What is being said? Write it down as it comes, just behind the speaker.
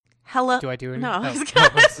Hello. Do I do anything? No. I was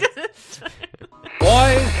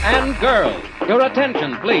Boys and girls, your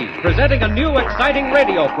attention, please. Presenting a new exciting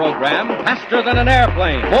radio program, faster than an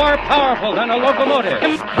airplane, more powerful than a locomotive,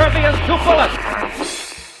 impervious to bullets.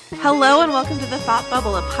 Hello and welcome to The Thought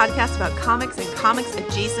Bubble, a podcast about comics and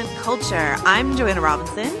comics-adjacent culture. I'm Joanna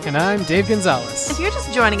Robinson. And I'm Dave Gonzalez. If you're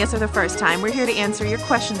just joining us for the first time, we're here to answer your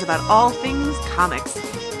questions about all things comics.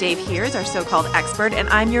 Dave here is our so-called expert, and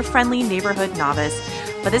I'm your friendly neighborhood novice.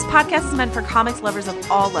 But this podcast is meant for comics lovers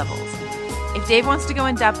of all levels. If Dave wants to go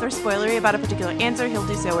in depth or spoilery about a particular answer, he'll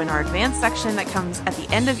do so in our advanced section that comes at the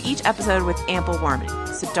end of each episode with ample warning,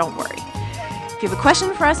 so don't worry. If you have a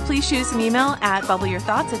question for us, please shoot us an email at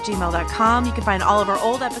bubbleyourthoughts@gmail.com. You can find all of our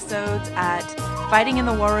old episodes at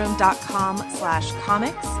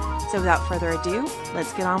fightinginthewarroom.com/comics. So without further ado,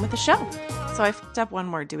 let's get on with the show. So I fucked up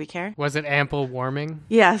one word. Do we care? Was it ample warming?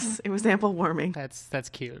 Yes, it was ample warming. That's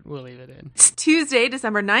cute. We'll leave it in. It's Tuesday,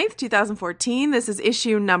 December 9th, 2014. This is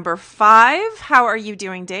issue number 5. How are you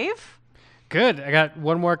doing, Dave? Good. I got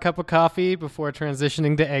one more cup of coffee before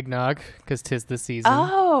transitioning to eggnog, because 'tis the season.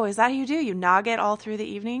 Oh, is that how you do? You nog it all through the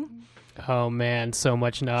evening? Oh, man, so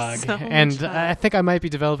much nog. So much and nog. I think I might be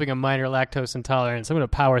developing a minor lactose intolerance. I'm going to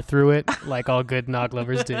power through it like all good nog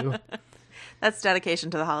lovers do. That's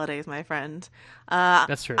dedication to the holidays, my friend.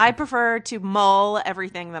 That's true. I prefer to mull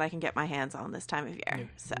everything that I can get my hands on this time of year.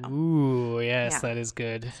 So, Ooh, yes, Yeah. that is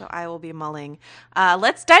good. so I will be mulling.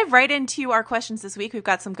 Let's dive right into our questions this week. We've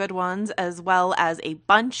got some good ones, as well as a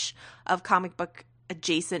bunch of comic book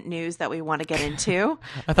adjacent news that we want to get into,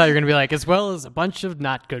 I thought you were going to be like, as well as a bunch of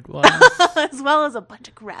not good ones. as well as a bunch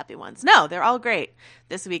of crappy ones. No, they're all great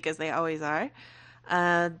this week, as they always are.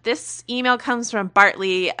 This email comes from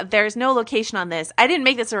Bartley. There's no location on this. I didn't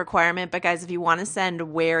make this a requirement, but guys, if you want to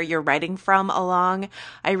send where you're writing from along,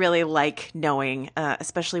 I really like knowing,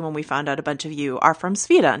 especially when we found out a bunch of you are from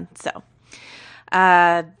Sweden. So,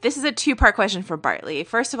 this is a 2-part question for Bartley.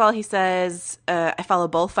 First of all, he says, I follow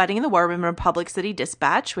both Fighting in the War Room and Republic City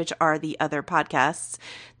Dispatch, which are the other podcasts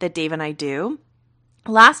that Dave and I do.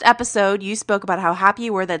 Last episode, you spoke about how happy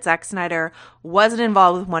you were that Zack Snyder wasn't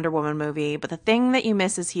involved with Wonder Woman movie, but the thing that you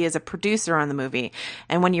miss is he is a producer on the movie.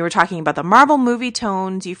 And when you were talking about the Marvel movie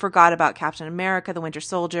tones, you forgot about Captain America, the Winter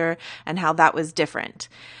Soldier, and how that was different.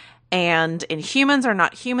 And Inhumans are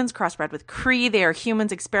not humans crossbred with Kree. They are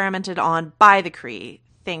humans experimented on by the Kree.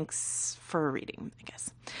 Thanks for reading, I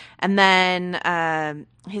guess. And then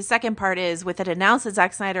his second part is, with it announced that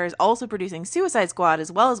Zack Snyder is also producing Suicide Squad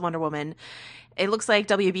as well as Wonder Woman, it looks like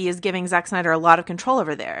WB is giving Zack Snyder a lot of control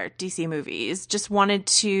over their DC movies. Just wanted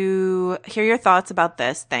to hear your thoughts about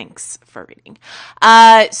this. Thanks for reading.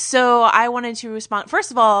 So I wanted to respond. First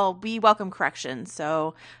of all, we welcome corrections.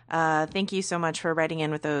 So thank you so much for writing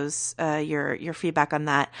in with those your feedback on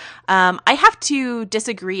that. I have to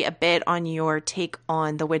disagree a bit on your take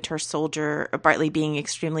on the Winter Soldier, Bartley, being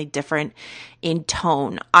extremely different in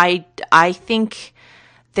tone. I think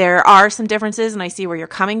there are some differences, and I see where you're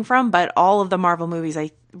coming from, but all of the Marvel movies,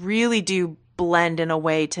 I really do blend in a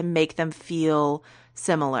way to make them feel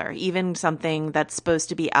similar, even something that's supposed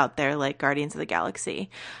to be out there like Guardians of the Galaxy.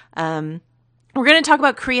 We're going to talk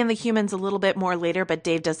about Kree and the Humans a little bit more later, but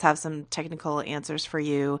Dave does have some technical answers for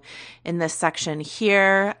you in this section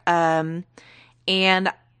here. And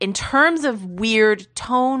in terms of weird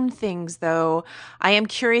tone things, though, I am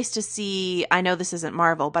curious to see, I know this isn't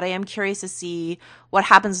Marvel, but I am curious to see what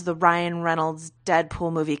happens to the Ryan Reynolds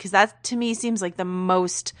Deadpool movie, because that, to me, seems like the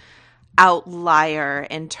most outlier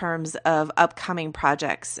in terms of upcoming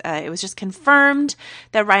projects. It was just confirmed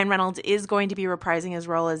that Ryan Reynolds is going to be reprising his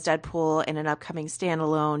role as Deadpool in an upcoming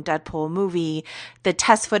standalone Deadpool movie. The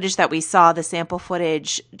test footage that we saw, the sample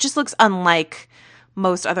footage, just looks unlike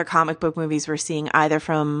most other comic book movies we're seeing, either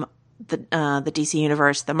from the DC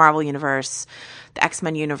universe, the Marvel universe, the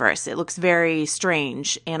X-Men universe. It looks very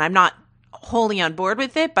strange, and I'm not wholly on board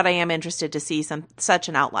with it, but I am interested to see such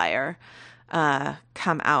an outlier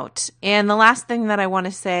come out. And the last thing that I want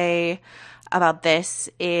to say about this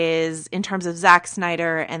is, in terms of Zack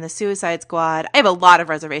Snyder and the Suicide Squad, I have a lot of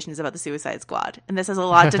reservations about the Suicide Squad, and this has a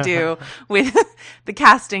lot to do with the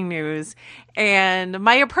casting news. And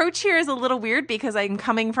my approach here is a little weird because I'm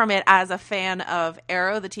coming from it as a fan of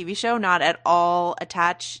Arrow, the TV show, not at all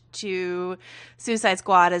attached to Suicide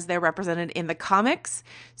Squad as they're represented in the comics.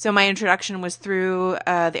 So my introduction was through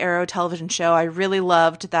the Arrow television show. I really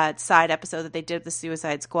loved that side episode that they did with the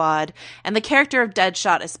Suicide Squad. And the character of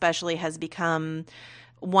Deadshot especially has become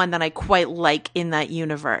one that I quite like in that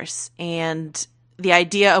universe. And the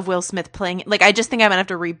idea of Will Smith playing, like, I just think I'm gonna have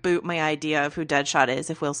to reboot my idea of who Deadshot is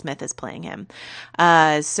if Will Smith is playing him.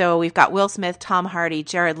 So we've got Will Smith, Tom Hardy,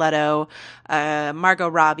 Jared Leto, Margot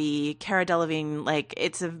Robbie, Cara Delevingne. Like,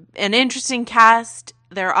 it's an interesting cast.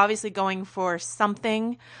 They're obviously going for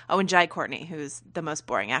something. Oh, and Jai Courtney, who's the most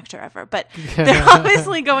boring actor ever. But they're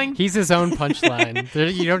obviously going... He's his own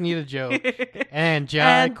punchline. You don't need a joke. And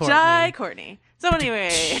Jai Courtney. Jai Courtney. So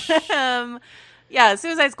anyway, yeah,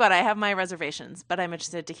 Suicide Squad, I have my reservations, but I'm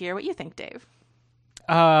interested to hear what you think, Dave.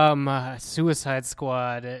 Suicide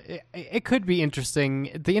Squad. It could be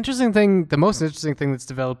interesting. The most interesting thing that's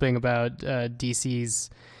developing about DC's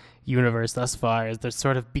universe thus far is they're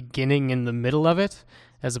sort of beginning in the middle of it,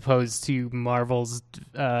 as opposed to Marvel's.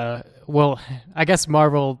 Well, I guess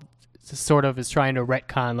Marvel sort of is trying to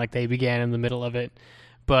retcon like they began in the middle of it,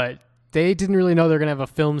 but they didn't really know they're gonna have a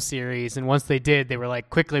film series, and once they did, they were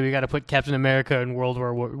like, quickly, we got to put Captain America in World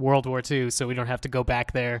War II, so we don't have to go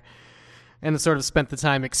back there. And it sort of spent the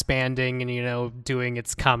time expanding and doing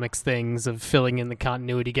its comics things of filling in the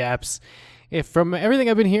continuity gaps. If from everything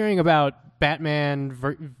I've been hearing about Batman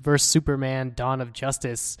versus Superman: Dawn of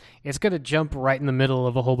Justice, it's going to jump right in the middle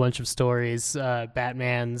of a whole bunch of stories.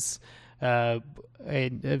 Batman's probably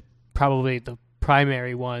the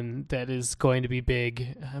primary one that is going to be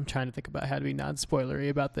big. I'm trying to think about how to be non-spoilery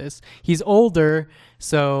about this. He's older,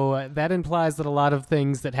 so that implies that a lot of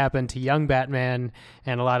things that happened to young Batman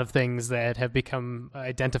and a lot of things that have become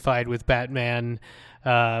identified with Batman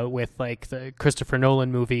with like the Christopher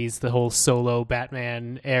Nolan movies, the whole solo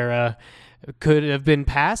Batman era, could have been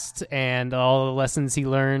past, and all the lessons he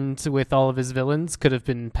learned with all of his villains could have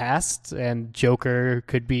been past, and Joker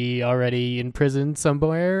could be already in prison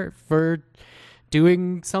somewhere for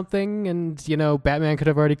doing something, and Batman could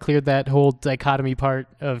have already cleared that whole dichotomy part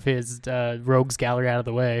of his rogues gallery out of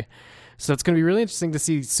the way. So it's going to be really interesting to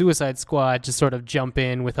see Suicide Squad just sort of jump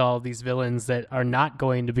in with all these villains that are not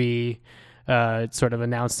going to be sort of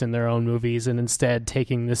announced in their own movies, and instead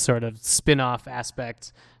taking this sort of spin-off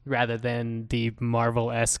aspect rather than the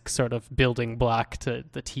Marvel-esque sort of building block to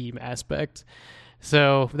the team aspect.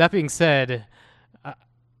 So that being said,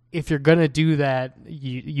 if you're going to do that,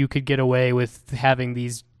 you could get away with having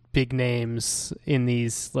these big names in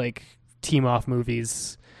these like team-off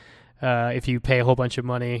movies if you pay a whole bunch of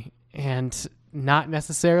money, and not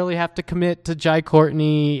necessarily have to commit to Jai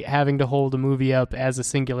Courtney having to hold a movie up as a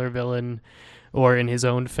singular villain or in his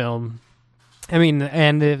own film. I mean,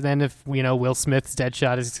 and then if Will Smith's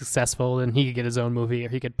Deadshot is successful, then he could get his own movie, or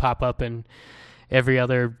he could pop up in every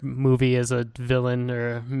other movie as a villain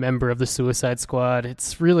or a member of the Suicide Squad.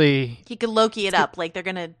 It's really... He could Loki it up. Like, they're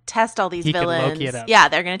going to test all these villains. He could Loki it up. Yeah,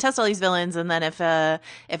 they're going to test all these villains, and then if a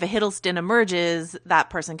Hiddleston emerges, that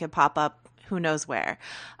person could pop up who knows where.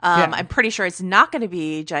 I'm pretty sure it's not going to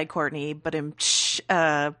be Jai Courtney, but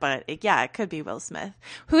it could be Will Smith.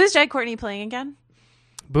 Who is Jai Courtney playing again?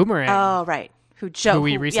 Boomerang. Oh, right. Who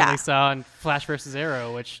we recently saw in Flash vs.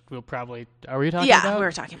 Arrow, which we'll probably... Are we talking about? Yeah, we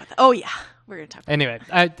were talking about that. Oh, yeah. We're going to talk about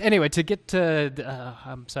that. Anyway, to get to...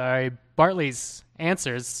 I'm sorry, Bartley's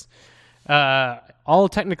answers, all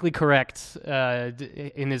technically correct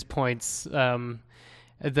in his points.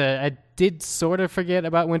 I did sort of forget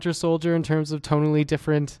about Winter Soldier in terms of tonally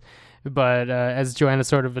different, but as Joanna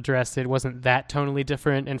sort of addressed, it wasn't that tonally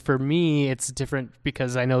different. And for me, it's different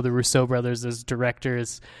because I know the Russo brothers as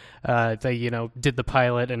directors. They did the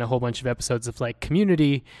pilot and a whole bunch of episodes of like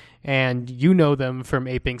Community, and them from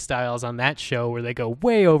Aping Styles on that show where they go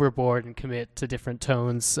way overboard and commit to different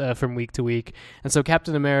tones from week to week. And so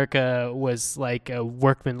Captain America was like a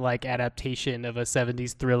workman-like adaptation of a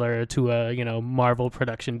 70s thriller to a Marvel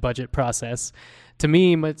production budget process. To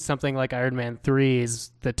me, something like Iron Man 3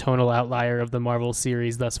 is the tonal outlier of the Marvel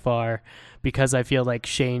series thus far, because I feel like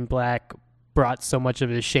Shane Black brought so much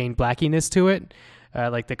of his Shane Blackiness to it.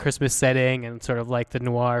 Like the Christmas setting and sort of like the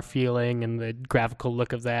noir feeling and the graphical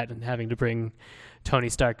look of that, and having to bring Tony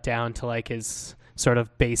Stark down to like his sort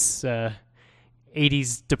of base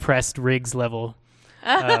 80s depressed Riggs level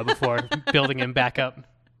before building him back up.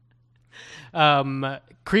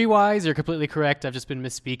 Kree-wise, you're completely correct. I've just been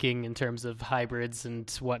misspeaking in terms of hybrids and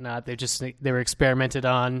whatnot. They were experimented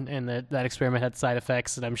on, and that experiment had side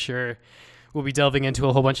effects, and I'm sure we'll be delving into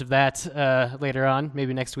a whole bunch of that later on,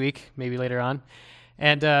 maybe next week, maybe later on.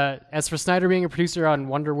 And as for Snyder being a producer on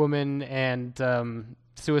Wonder Woman and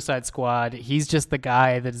Suicide Squad, he's just the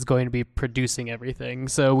guy that is going to be producing everything.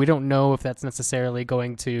 So we don't know if that's necessarily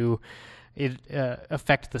going to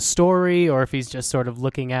affect the story, or if he's just sort of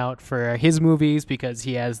looking out for his movies because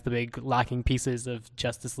he has the big locking pieces of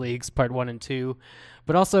Justice League's Part 1 and 2.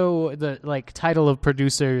 But also the title of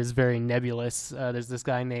producer is very nebulous. There's this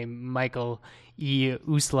guy named Michael E.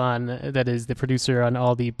 Uslan that is the producer on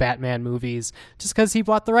all the Batman movies, just because he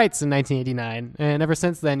bought the rights in 1989. And ever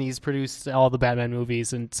since then, he's produced all the Batman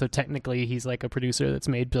movies. And so technically, he's like a producer that's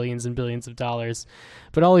made billions and billions of dollars.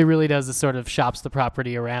 But all he really does is sort of shops the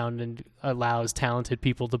property around and allows talented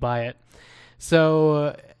people to buy it.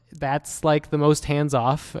 So that's like the most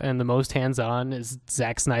hands-off, and the most hands-on is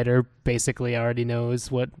Zack Snyder basically already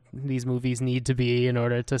knows what these movies need to be in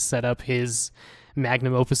order to set up his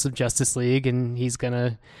magnum opus of Justice League, and he's going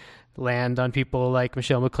to land on people like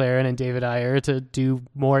Michelle McLaren and David Ayer to do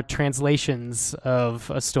more translations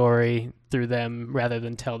of a story through them rather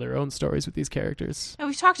than tell their own stories with these characters. And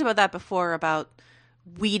we've talked about that before, about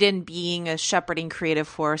Whedon being a shepherding creative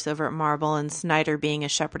force over at Marvel and Snyder being a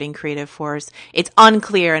shepherding creative force. It's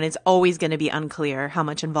unclear, and it's always going to be unclear how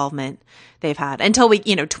much involvement they've had until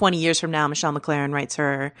 20 years from now, Michelle McLaren writes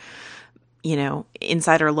her,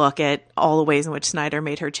 insider look at all the ways in which Snyder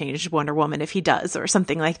made her change Wonder Woman, if he does, or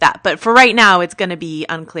something like that. But for right now, it's going to be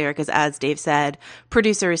unclear because, as Dave said,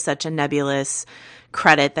 producer is such a nebulous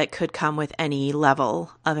credit that could come with any level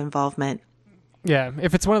of involvement. Yeah,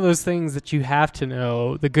 if it's one of those things that you have to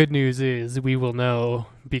know, the good news is we will know,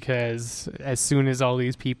 because as soon as all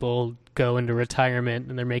these people go into retirement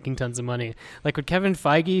and they're making tons of money, like when Kevin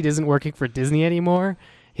Feige isn't working for Disney anymore,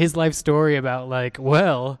 his life story about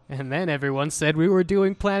and then everyone said we were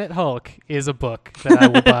doing Planet Hulk is a book that I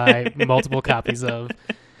will buy multiple copies of.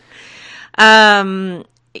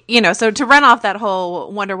 So to run off that whole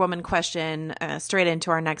Wonder Woman question straight into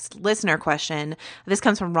our next listener question, this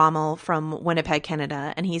comes from Rommel from Winnipeg,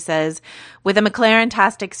 Canada, and he says, with a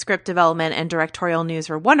McLaren-tastic script development and directorial news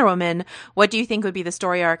for Wonder Woman, what do you think would be the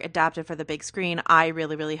story arc adapted for the big screen? I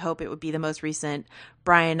really, really hope it would be the most recent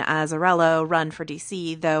Brian Azzarello run for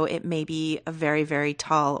DC, though it may be a very, very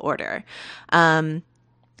tall order.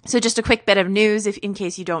 So just a quick bit of news, in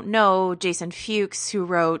case you don't know, Jason Fuchs, who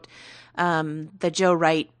wrote the Joe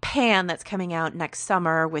Wright Pan that's coming out next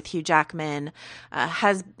summer with Hugh Jackman,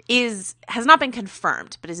 has not been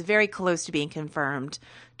confirmed, but is very close to being confirmed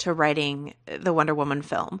to writing the Wonder Woman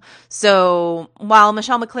film. So while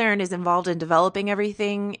Michelle McLaren is involved in developing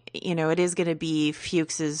everything, it is going to be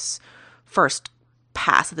Fuchs's first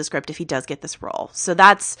pass of the script if he does get this role. So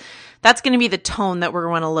that's going to be the tone that we're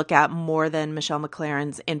going to look at more than Michelle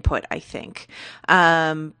McLaren's input, I think.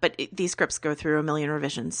 But these scripts go through a million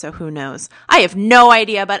revisions, so who knows? I have no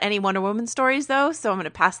idea about any Wonder Woman stories, though, so I'm going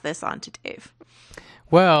to pass this on to Dave.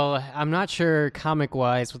 Well, I'm not sure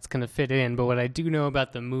comic-wise what's going to fit in, but what I do know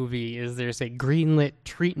about the movie is there's a greenlit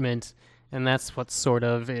treatment, and that's what sort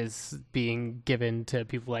of is being given to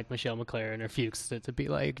people like Michelle McLaren or Fuchs to be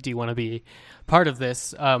like, do you want to be part of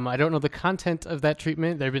this? I don't know the content of that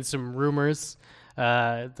treatment. There have been some rumors.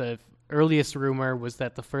 The earliest rumor was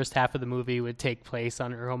that the first half of the movie would take place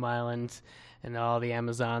on Urim Island, and all the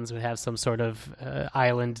Amazons would have some sort of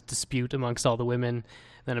island dispute amongst all the women.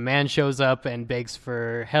 Then a man shows up and begs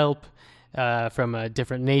for help from a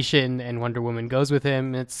different nation, and Wonder Woman goes with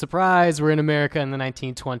him. It's surprise, we're in America in the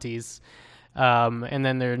 1920s. And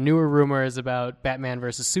then there are newer rumors about Batman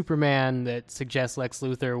versus Superman that suggest Lex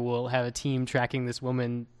Luthor will have a team tracking this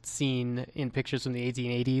woman seen in pictures from the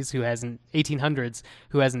 1800s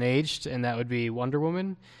who hasn't aged, and that would be Wonder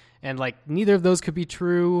Woman. And neither of those could be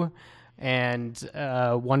true, and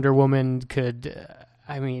Wonder Woman could...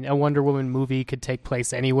 a Wonder Woman movie could take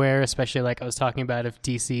place anywhere, especially like I was talking about if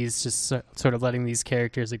DC's just sort of letting these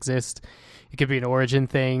characters exist. It could be an origin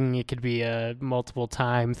thing. It could be a multiple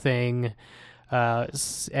time thing.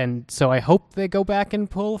 And so I hope they go back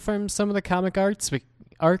and pull from some of the comic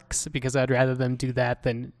arcs, because I'd rather them do that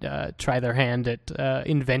than try their hand at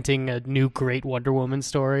inventing a new great Wonder Woman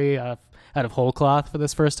story out of whole cloth for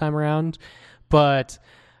this first time around. But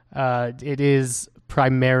it is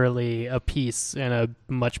primarily a piece in a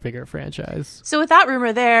much bigger franchise. So with that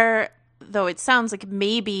rumor there, though, it sounds like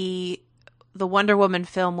maybe the Wonder Woman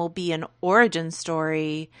film will be an origin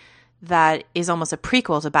story that is almost a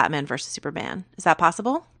prequel to Batman versus Superman. Is that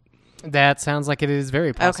possible? That sounds like it is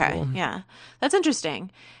very possible. Okay, yeah. That's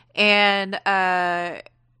interesting. And I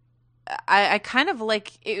kind of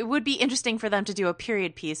like, it would be interesting for them to do a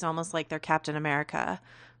period piece, almost like their Captain America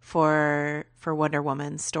for Wonder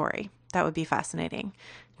Woman's story. That would be fascinating.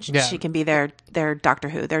 Yeah. She can be their Doctor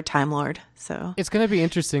Who, their Time Lord. So it's going to be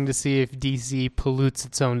interesting to see if DC pollutes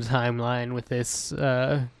its own timeline with this,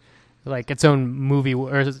 its own movie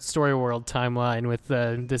or story world timeline with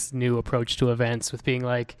this new approach to events, with being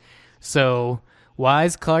like, so why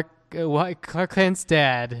Clark Kent's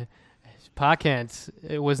dad, Pa Kent,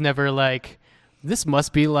 was never this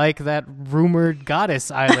must be like that rumored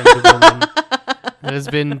goddess island woman that has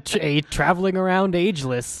been traveling around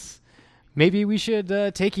ageless. Maybe we should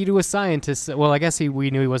take you to a scientist. Well, I guess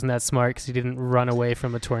we knew he wasn't that smart because he didn't run away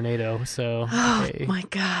from a tornado. So, my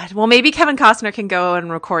God. Well, maybe Kevin Costner can go and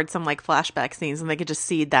record some like flashback scenes, and they could just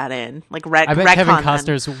seed that in, like I bet Kevin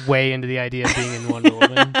Costner's way into the idea of being in Wonder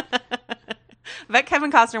Woman. I bet Kevin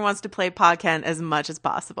Costner wants to play Pa Kent as much as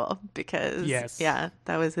possible because, yeah,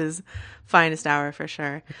 that was his finest hour for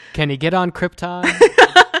sure. Can he get on Krypton?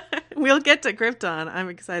 We'll get to Krypton. I'm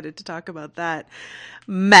excited to talk about that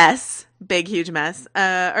mess. Big, huge mess. All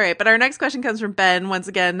right. But our next question comes from Ben. Once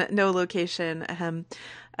again, no location.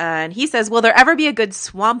 And he says, will there ever be a good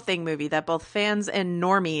Swamp Thing movie that both fans and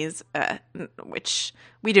normies, which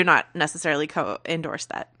we do not necessarily endorse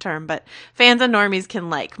that term, but fans and normies can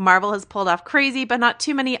like? Marvel has pulled off crazy, but not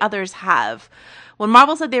too many others have. When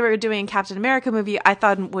Marvel said they were doing a Captain America movie, I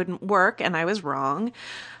thought it wouldn't work, and I was wrong.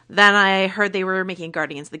 Then I heard they were making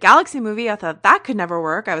Guardians of the Galaxy movie. I thought that could never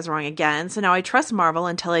work. I was wrong again. So now I trust Marvel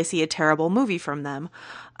until I see a terrible movie from them.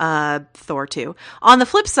 Thor 2. On the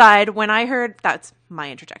flip side, when I heard... That's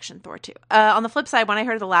my interjection, Thor 2. On the flip side, when I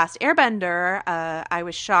heard The Last Airbender, I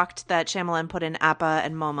was shocked that Shyamalan put in Appa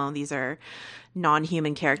and Momo. These are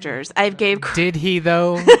non-human characters. Did he,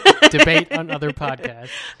 though? Debate on other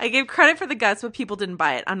podcasts. I gave credit for the guts, but people didn't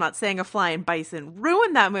buy it. I'm not saying a flying bison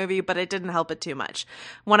ruined that movie, but it didn't help it too much.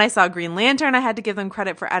 When I saw Green Lantern, I had to give them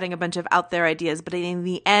credit for adding a bunch of out there ideas, but in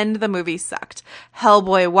the end, the movie sucked.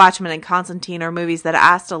 Hellboy, Watchmen, and Constantine are movies that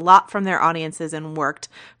asked a lot from their audiences and worked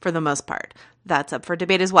for the most part. That's up for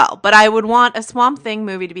debate as well. But I would want a Swamp Thing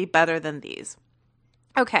movie to be better than these.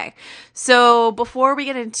 Okay, so before we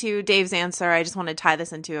get into Dave's answer, I just want to tie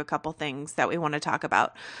this into a couple things that we want to talk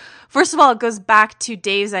about. First of all, it goes back to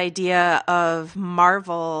Dave's idea of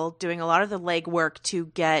Marvel doing a lot of the legwork to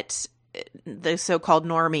get the so-called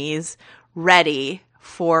normies ready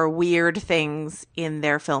for weird things in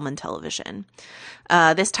their film and television.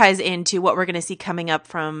 This ties into what we're going to see coming up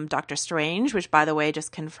from Doctor Strange, which, by the way,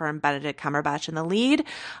 just confirmed Benedict Cumberbatch in the lead,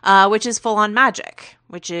 which is full-on magic,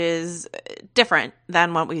 which is different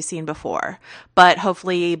than what we've seen before. But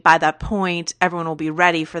hopefully by that point, everyone will be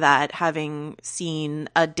ready for that, having seen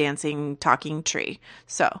a dancing, talking tree.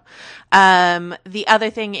 So the other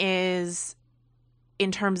thing is,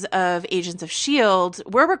 in terms of Agents of S.H.I.E.L.D.,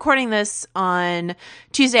 we're recording this on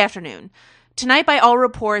Tuesday afternoon. Tonight, by all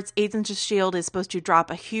reports, Agents of S.H.I.E.L.D. is supposed to drop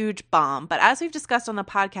a huge bomb. But as we've discussed on the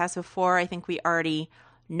podcast before, I think we already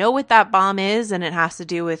know what that bomb is, and it has to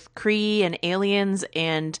do with Kree and aliens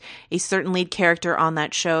and a certain lead character on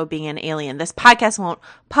that show being an alien. This podcast won't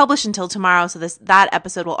publish until tomorrow, so that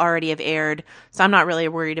episode will already have aired. So I'm not really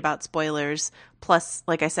worried about spoilers. Plus,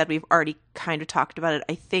 like I said, we've already kind of talked about it,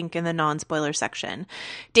 I think, in the non-spoiler section.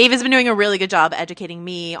 Dave has been doing a really good job educating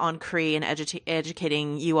me on Kree and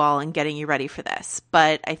educating you all and getting you ready for this.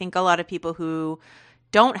 But I think a lot of people who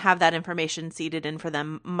don't have that information seeded in for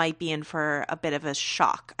them might be in for a bit of a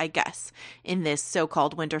shock, I guess, in this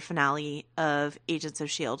so-called winter finale of Agents of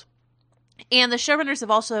S.H.I.E.L.D. And the showrunners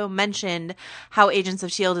have also mentioned how Agents of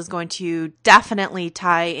S.H.I.E.L.D. is going to definitely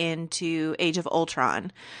tie into Age of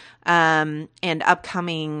Ultron and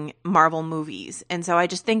upcoming Marvel movies. And so I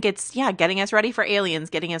just think it's, getting us ready for aliens,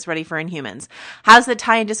 getting us ready for Inhumans. How's the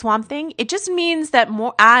tie into Swamp Thing? It just means that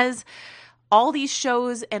more as all these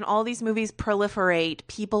shows and all these movies proliferate,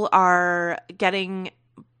 people are getting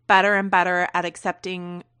better and better at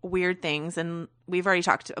accepting weird things. And we've already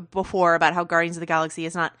talked before about how Guardians of the Galaxy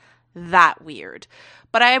is not that weird.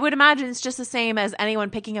 But I would imagine it's just the same as anyone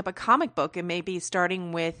picking up a comic book and maybe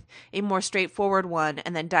starting with a more straightforward one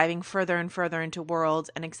and then diving further and further into worlds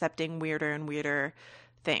and accepting weirder and weirder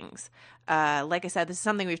things. Like I said, this is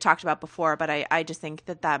something we've talked about before, but I just think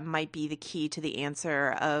that might be the key to the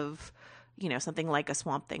answer of, something like a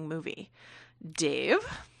Swamp Thing movie. Dave?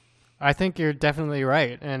 I think you're definitely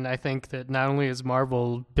right. And I think that not only is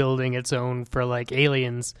Marvel building its own for like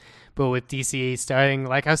aliens, but with DC starting,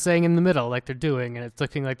 like I was saying, in the middle, like they're doing, and it's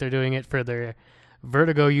looking like they're doing it for their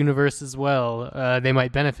Vertigo universe as well. They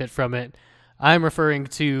might benefit from it. I'm referring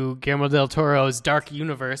to Guillermo del Toro's Dark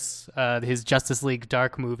Universe, his Justice League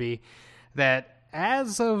Dark movie, that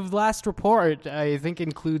as of last report, I think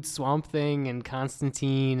includes Swamp Thing and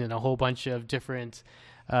Constantine and a whole bunch of different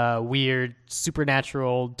weird,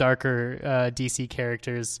 supernatural, darker DC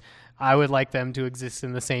characters. I would like them to exist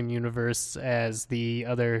in the same universe as the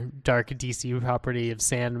other dark DC property of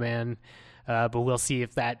Sandman, but we'll see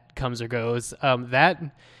if that comes or goes. That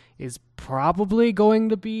is probably going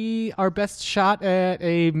to be our best shot at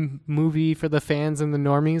a movie for the fans and the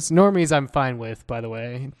normies. Normies I'm fine with, by the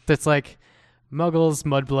way. That's like Muggles,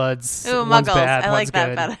 Mudbloods. Ooh, One's Muggles. bad, I one's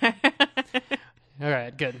like that good. better. All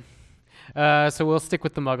right, good. So we'll stick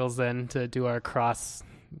with the Muggles then to do our cross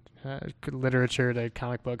literature to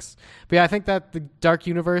comic books. But yeah, I think that the Dark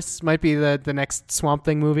Universe might be the next Swamp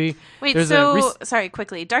Thing movie. Wait, There's sorry,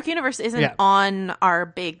 quickly. Dark Universe isn't Yeah. on our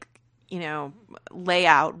big,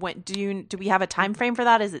 layout. When do we have a time frame for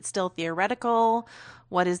that? Is it still theoretical?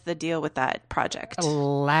 What is the deal with that project?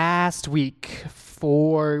 Last week,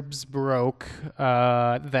 Forbes broke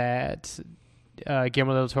that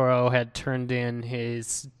Guillermo del Toro had turned in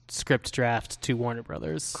his script draft to Warner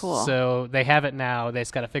Brothers. Cool. So they have it now. They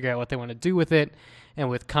just got to figure out what they want to do with it. And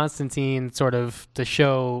with Constantine sort of the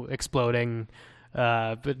show exploding,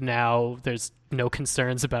 but now there's no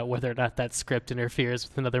concerns about whether or not that script interferes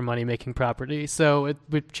with another money-making property. So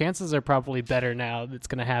chances are probably better now that's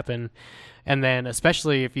going to happen. And then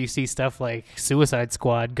especially if you see stuff like Suicide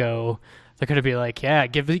Squad go, they're going to be like, yeah,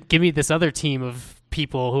 give me this other team of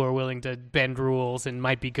people who are willing to bend rules and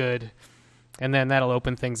might be good. And then that'll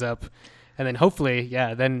open things up. And then hopefully,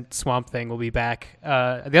 then Swamp Thing will be back.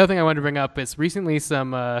 The other thing I wanted to bring up is recently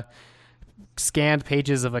some scanned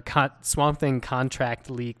pages of a Swamp Thing contract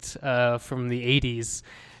leaked from the 80s,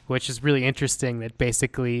 which is really interesting, that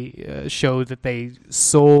basically showed that they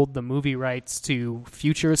sold the movie rights to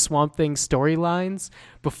future Swamp Thing storylines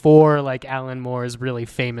before like Alan Moore's really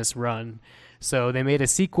famous run. So they made a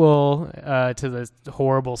sequel to the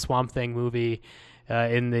horrible Swamp Thing movie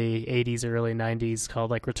in the 80s, early 90s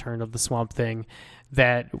called like Return of the Swamp Thing,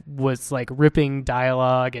 that was like ripping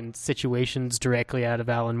dialogue and situations directly out of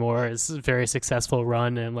Alan Moore's very successful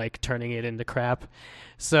run and like turning it into crap.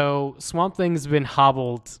 So Swamp Thing's been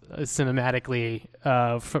hobbled cinematically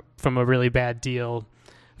from a really bad deal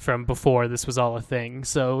from before this was all a thing.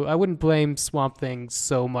 So I wouldn't blame Swamp Thing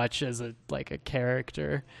so much as a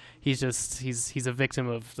character. He's a victim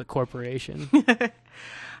of the corporation.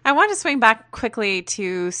 I want to swing back quickly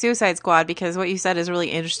to Suicide Squad because what you said is really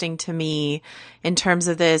interesting to me in terms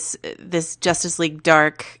of this Justice League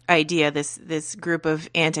Dark idea, this group of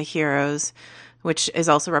anti-heroes, which is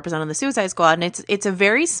also represented in the Suicide Squad. And it's a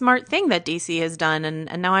very smart thing that DC has done.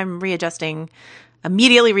 And now I'm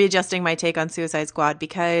immediately readjusting my take on Suicide Squad,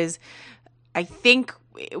 because I think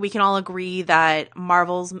we can all agree that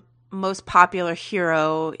Marvel's most popular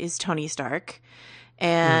hero is Tony Stark.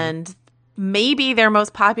 And maybe their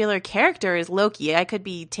most popular character is Loki. I could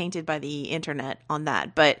be tainted by the internet on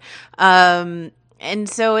that. But, and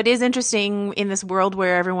so it is interesting in this world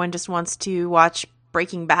where everyone just wants to watch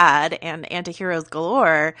Breaking Bad and antiheroes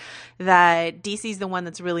galore, that DC's the one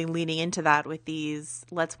that's really leaning into that with these,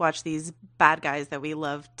 let's watch these bad guys that we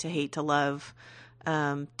love to hate to love,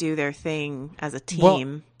 do their thing as a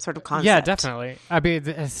team sort of concept. Yeah, definitely. I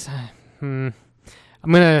mean,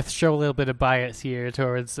 I'm going to show a little bit of bias here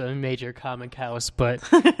towards a major comic house, but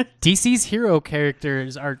DC's hero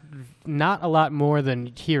characters are not a lot more than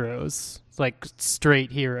heroes, like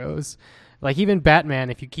straight heroes. Like even Batman,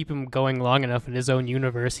 if you keep him going long enough in his own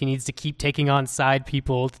universe, he needs to keep taking on side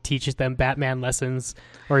people to teach them Batman lessons,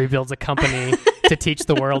 or he builds a company to teach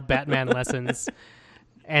the world Batman lessons.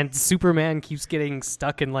 And Superman keeps getting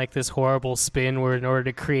stuck in like this horrible spin where in order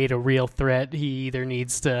to create a real threat, he either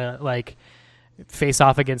needs to like face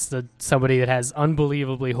off against somebody that has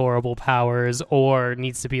unbelievably horrible powers, or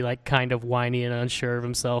needs to be like kind of whiny and unsure of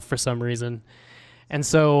himself for some reason. And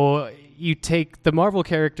so you take the Marvel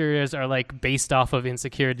characters are like based off of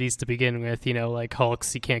insecurities to begin with, like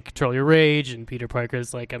Hulk's, you can't control your rage, and Peter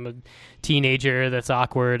Parker's like, I'm a teenager that's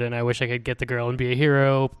awkward and I wish I could get the girl and be a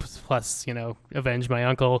hero, plus, avenge my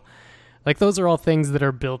uncle. Like those are all things that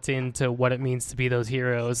are built into what it means to be those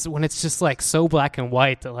heroes. When it's just like so black and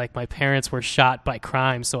white that like my parents were shot by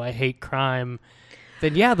crime, so I hate crime,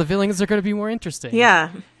 then yeah, the villains are going to be more interesting.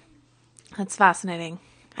 Yeah, that's fascinating.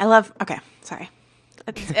 Okay, sorry.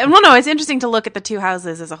 Well, no, it's interesting to look at the two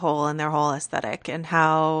houses as a whole and their whole aesthetic and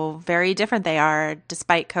how very different they are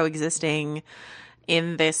despite coexisting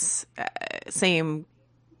in this same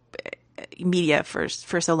media for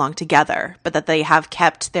so long together, but that they have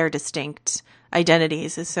kept their distinct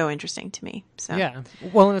identities is so interesting to me. So yeah,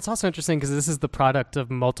 well, and it's also interesting because this is the product of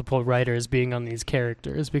multiple writers being on these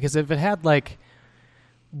characters, because if it had like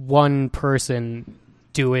one person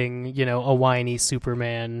doing, a whiny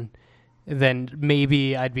Superman, then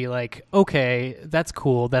maybe I'd be like, okay, that's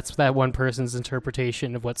cool. That's that one person's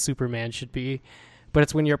interpretation of what Superman should be. But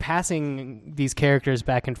it's when you're passing these characters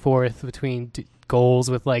back and forth between goals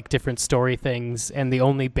with like different story things, and the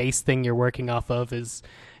only base thing you're working off of is,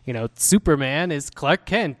 Superman is Clark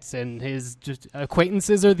Kent and his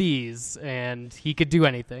acquaintances are these, and he could do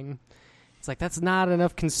anything. It's like, that's not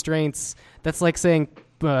enough constraints. That's like saying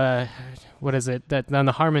what is it? That on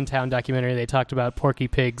the Harmontown documentary, they talked about Porky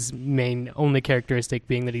Pig's main only characteristic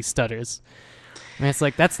being that he stutters. And it's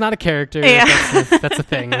like, that's not a character. Yeah. That's a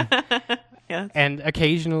thing. Yes. And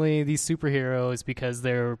occasionally these superheroes, because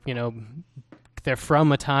they're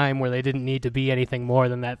from a time where they didn't need to be anything more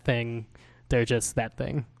than that thing. They're just that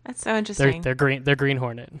thing. That's so interesting. They're Green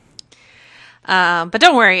Hornet. But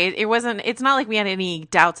don't worry, it's not like we had any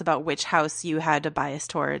doubts about which house you had to bias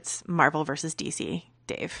towards, Marvel versus DC,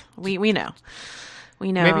 Dave. We know.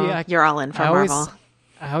 Maybe you're all in for Marvel.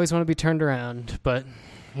 I always want to be turned around, but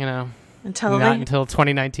until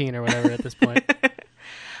 2019 or whatever at this point.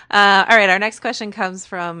 All right, our next question comes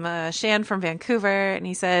from Shan from Vancouver, and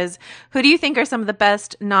he says, who do you think are some of the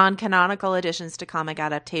best non-canonical additions to comic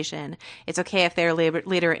adaptation? It's okay if they're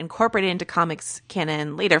later incorporated into comics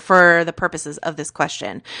canon later for the purposes of this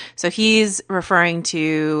question. So he's referring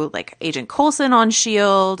to like Agent Coulson on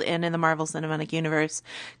S.H.I.E.L.D. and in the Marvel Cinematic Universe,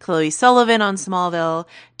 Chloe Sullivan on Smallville,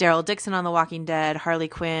 Daryl Dixon on The Walking Dead, Harley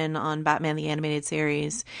Quinn on Batman the Animated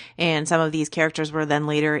Series, and some of these characters were then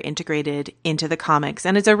later integrated into the comics.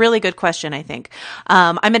 And it's a really good question, I think.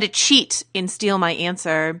 I'm going to cheat and steal my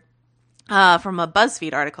answer from a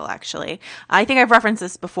BuzzFeed article, actually. I think I've referenced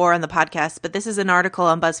this before on the podcast, but this is an article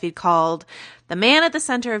on BuzzFeed called The Man at the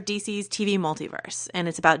Center of DC's TV Multiverse. And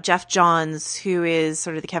it's about Jeff Johns, who is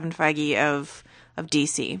sort of the Kevin Feige of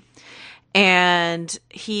DC. And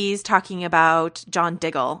he's talking about John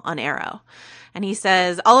Diggle on Arrow. And he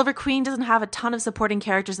says, Oliver Queen doesn't have a ton of supporting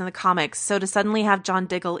characters in the comics, so to suddenly have John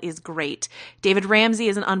Diggle is great. David Ramsey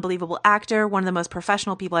is an unbelievable actor, one of the most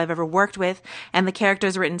professional people I've ever worked with, and the character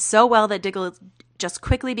is written so well that Diggle just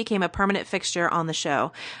quickly became a permanent fixture on the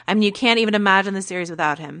show. I mean, you can't even imagine the series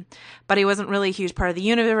without him. But he wasn't really a huge part of the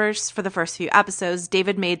universe for the first few episodes.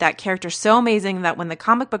 David made that character so amazing that when the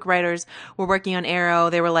comic book writers were working on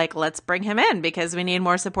Arrow, they were like, let's bring him in because we need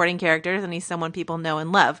more supporting characters and he's someone people know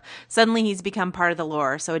and love. Suddenly he's become part of the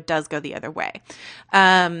lore, so it does go the other way.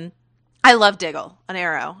 I love Diggle on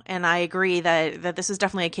Arrow, and I agree that this is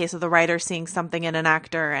definitely a case of the writer seeing something in an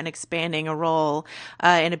actor and expanding a role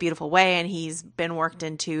in a beautiful way, and he's been worked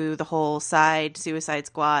into the whole Suicide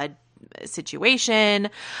Squad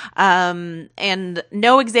situation. And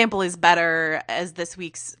no example is better as this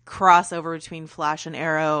week's crossover between Flash and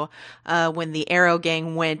Arrow, when the Arrow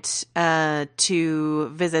gang went to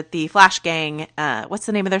visit the Flash gang. What's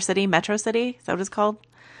the name of their city? Metro City? Is that what it's called?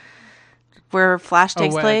 Where Flash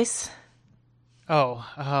takes place?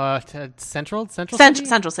 Central City?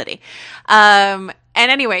 Central City. And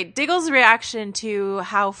anyway, Diggle's reaction to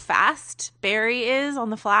how fast Barry is on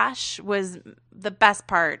the Flash was the best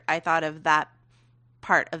part, I thought, of that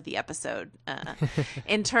part of the episode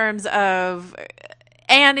in terms of...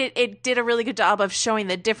 And it did a really good job of showing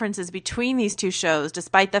the differences between these two shows,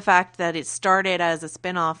 despite the fact that it started as a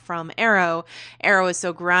spinoff from Arrow. Arrow is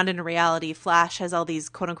so grounded in reality. Flash has all these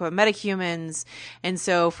quote-unquote metahumans. And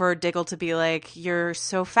so for Diggle to be like, you're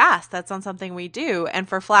so fast, that's not something we do. And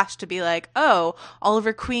for Flash to be like, oh,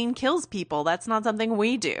 Oliver Queen kills people, that's not something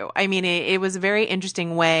we do. I mean, it was a very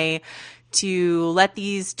interesting way to let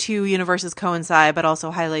these two universes coincide, but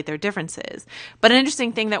also highlight their differences. But an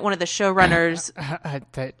interesting thing that one of the showrunners...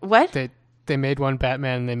 What? They made one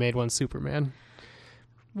Batman and they made one Superman.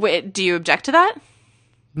 Wait, do you object to that?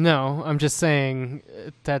 No, I'm just saying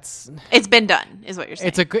that's... It's been done, is what you're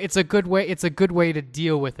saying. It's a good way. It's a good way to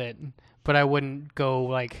deal with it, but I wouldn't go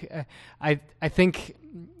like... I think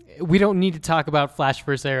we don't need to talk about Flash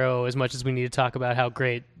vs. Arrow as much as we need to talk about how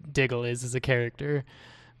great Diggle is as a character.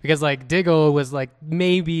 Because, like, Diggle was, like,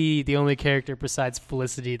 maybe the only character besides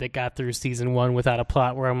Felicity that got through season 1 without a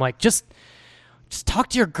plot where I'm like, just talk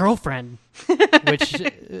to your girlfriend, which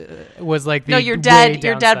was, like, the your dead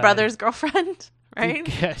brother's girlfriend, right?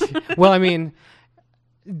 Well, I mean,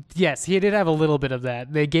 yes, he did have a little bit of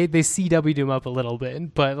that. They CW'd him up a little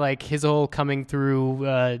bit, but, like, his whole coming through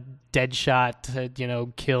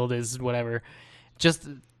Deadshot, killed his whatever, just...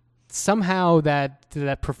 Somehow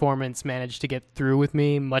that performance managed to get through with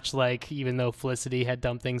me, much like even though Felicity had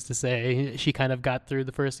dumb things to say, she kind of got through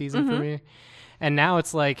the first season for me. And now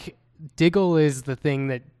it's like Diggle is the thing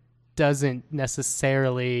that doesn't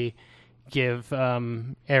necessarily give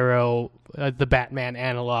Arrow the Batman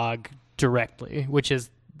analog directly, which is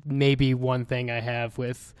maybe one thing I have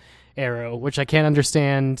with Arrow, which I can't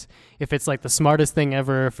understand if it's like the smartest thing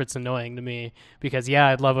ever, if it's annoying to me, because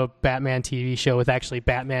I'd love a Batman TV show with actually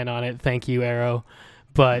Batman on it. Thank you, Arrow.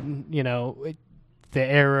 But the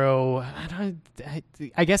Arrow,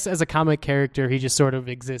 I guess as a comic character, he just sort of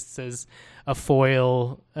exists as a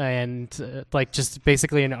foil and like just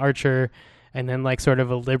basically an archer, and then like sort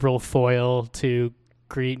of a liberal foil to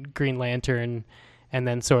Green Lantern. and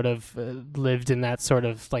then sort of lived in that sort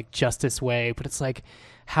of like justice way. But it's like,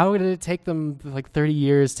 how did it take them like 30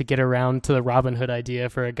 years to get around to the Robin Hood idea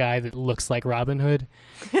for a guy that looks like Robin Hood?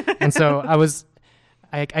 And so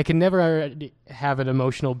I can never have an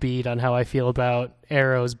emotional beat on how I feel about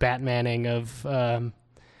Arrow's Batmaning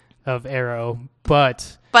of Arrow,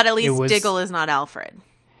 but at least Diggle is not Alfred.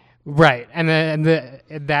 Right, and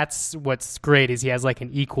that's what's great is he has like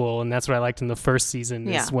an equal, and that's what I liked in the first season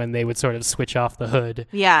is when they would sort of switch off the hood,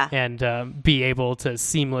 and be able to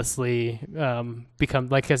seamlessly become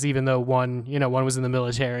like, because even though one was in the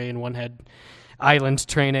military and one had island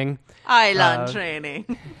training,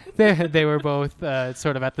 they were both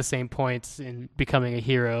sort of at the same point in becoming a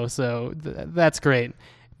hero, so that's great.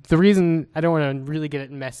 The reason I don't want to really get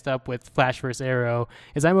it messed up with Flash vs. Arrow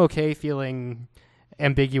is I'm okay feeling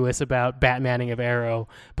ambiguous about Batmaning of Arrow,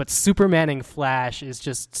 but Supermaning Flash is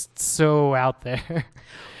just so out there.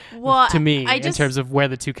 Well, to me, in terms of where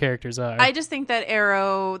the two characters are. I just think that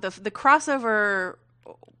Arrow, the crossover,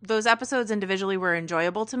 those episodes individually were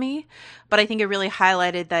enjoyable to me, but I think it really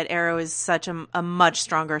highlighted that Arrow is such a much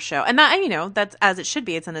stronger show. And that, that's as it should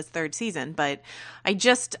be. It's in its third season, but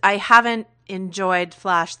I haven't enjoyed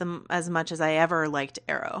Flash as much as I ever liked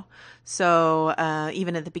Arrow. So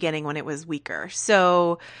even at the beginning when it was weaker.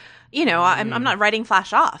 So, I'm not writing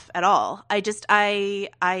Flash off at all.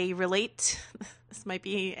 I relate. This might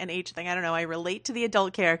be an age thing. I don't know. I relate to the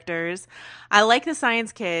adult characters. I like the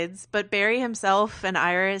science kids, but Barry himself and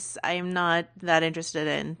Iris, I'm not that interested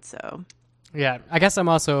in. So, yeah, I guess I'm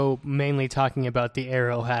also mainly talking about the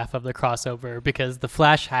Arrow half of the crossover, because the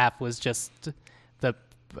Flash half was just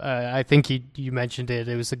I think you mentioned it.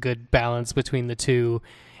 It was a good balance between the two,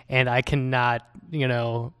 and I cannot,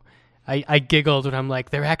 I giggled when I'm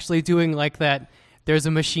like, they're actually doing like that. There's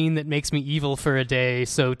a machine that makes me evil for a day,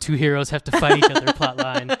 so two heroes have to fight each other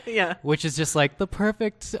plotline. Yeah. Which is just like the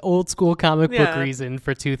perfect old school comic book reason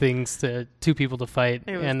for two people to fight.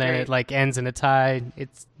 And then it like ends in a tie.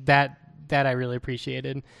 It's that I really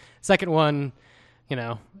appreciated. Second one,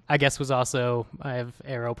 I guess was also, I have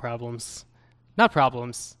Arrow problems. Not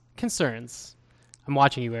problems, concerns. I'm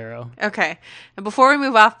watching you, Arrow. Okay. And before we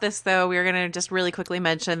move off this, though, we're going to just really quickly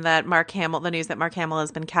mention that the news that Mark Hamill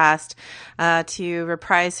has been cast to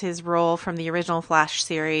reprise his role from the original Flash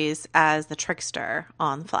series as the Trickster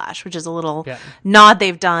on Flash, which is a little nod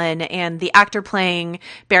they've done. And the actor playing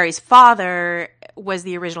Barry's father was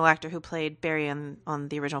the original actor who played Barry on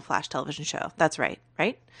the original Flash television show. That's right?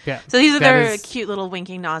 Yeah. So these are their cute little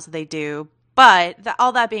winking nods that they do. But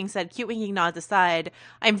all that being said, cute winking nods aside,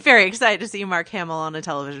 I'm very excited to see Mark Hamill on a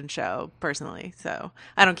television show, personally. So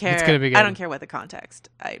I don't care. It's gonna be good. I don't care what the context.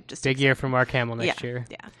 Big year for Mark Hamill next year.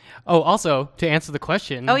 Yeah. Oh, also to answer the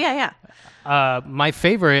question. Oh yeah. My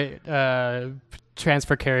favorite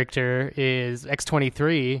transfer character is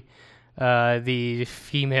X-23, the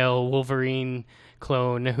female Wolverine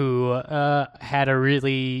clone who had a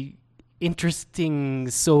really interesting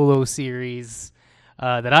solo series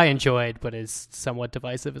that I enjoyed, but is somewhat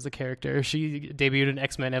divisive as a character. She debuted in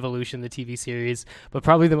X-Men Evolution, the TV series, but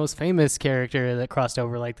probably the most famous character that crossed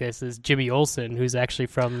over like this is Jimmy Olsen, who's actually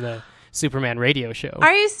from the Superman radio show.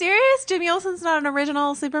 Are you serious? Jimmy Olsen's not an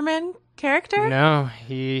original Superman character? No,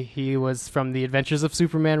 he was from the Adventures of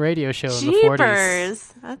Superman radio show in the 40s.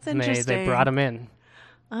 Jeepers. That's interesting. They brought him in.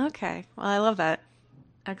 Okay. Well, I love that.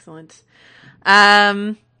 Excellent.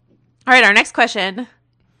 All right, our next question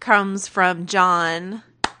comes from John.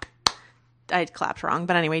 I clapped wrong,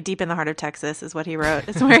 but anyway, deep in the heart of Texas is what he wrote.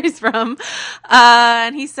 It's where he's from.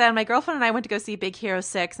 And he said, my girlfriend and I went to go see Big Hero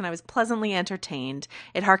 6, and I was pleasantly entertained.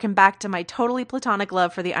 It harkened back to my totally platonic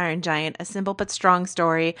love for the Iron Giant, a simple but strong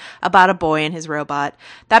story about a boy and his robot.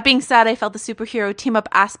 That being said, I felt the superhero team-up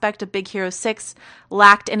aspect of Big Hero 6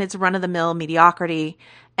 lacked in its run-of-the-mill mediocrity,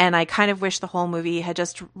 and I kind of wish the whole movie had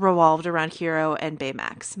just revolved around Hero and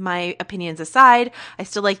Baymax. My opinions aside, I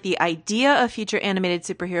still like the idea of future animated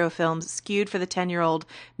superhero films skewed for the 10-year-old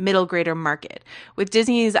middle grader market. With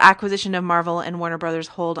Disney's acquisition of Marvel and Warner Brothers'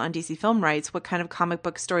 hold on DC film rights, what kind of comic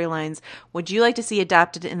book storylines would you like to see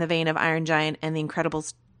adapted in the vein of Iron Giant and The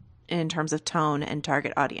Incredibles in terms of tone and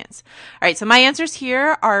target audience? All right, so my answers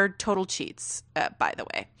here are total cheats, by the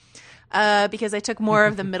way. Because I took more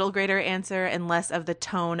of the middle grader answer and less of the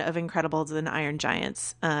tone of Incredibles and Iron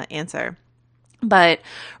Giant's answer. But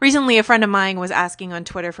recently a friend of mine was asking on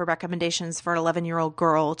Twitter for recommendations for an 11-year-old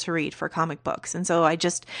girl to read for comic books. And so I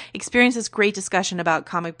just experienced this great discussion about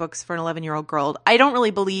comic books for an 11-year-old girl. I don't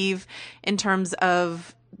really believe in terms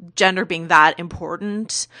of gender being that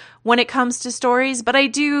important when it comes to stories, but I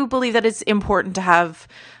do believe that it's important to have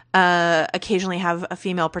occasionally have a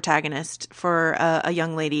female protagonist for a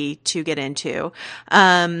young lady to get into.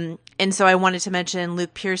 And so I wanted to mention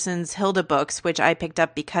Luke Pearson's Hilda books, which I picked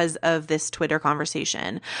up because of this Twitter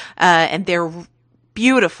conversation. And they're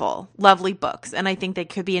beautiful, lovely books. And I think they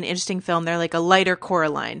could be an interesting film. They're like a lighter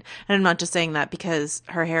Coraline. And I'm not just saying that because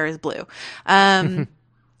her hair is blue.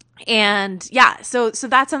 And yeah, so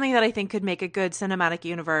that's something that I think could make a good cinematic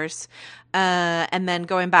universe. And then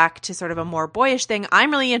going back to sort of a more boyish thing, I'm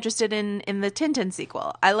really interested in the Tintin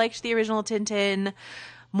sequel. I liked the original Tintin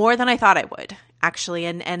more than I thought I would, actually.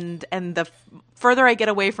 And the further I get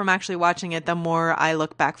away from actually watching it, the more I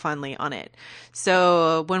look back fondly on it.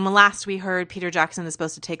 So when last we heard Peter Jackson is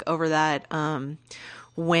supposed to take over that,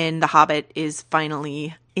 when The Hobbit is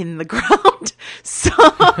finally in the ground. So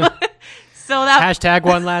that hashtag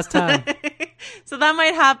one last time. So that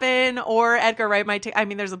might happen, or Edgar Wright might take. I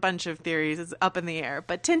mean, there's a bunch of theories. It's up in the air,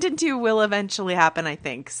 but Tintin 2 will eventually happen, I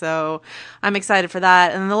think. So I'm excited for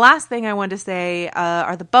that. And the last thing I wanted to say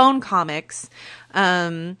are the Bone comics.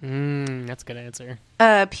 That's a good answer.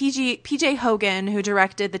 PJ Hogan, who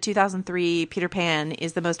directed the 2003 Peter Pan,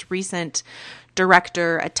 is the most recent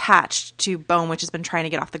director attached to Bone, which has been trying to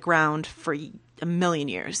get off the ground for a million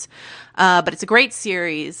years. But it's a great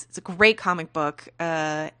series. It's a great comic book.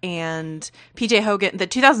 And PJ Hogan, the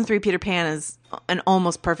 2003 Peter Pan is an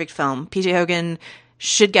almost perfect film. PJ Hogan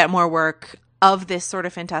should get more work of this sort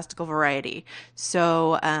of fantastical variety.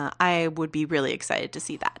 So I would be really excited to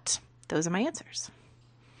see that. Those are my answers.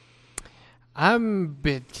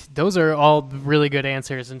 Those are all really good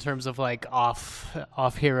answers in terms of like off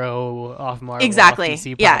hero, off Marvel, exactly. off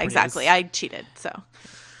DC Yeah, properties. exactly. I cheated. So.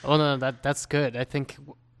 Oh no, that's good. I think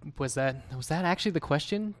was that actually the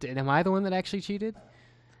question? Am I the one that actually cheated?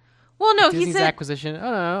 Well, no, Disney's he said acquisition.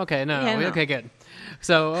 Oh no, okay, no, Yeah, no. okay, good.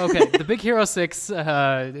 So okay, the Big Hero 6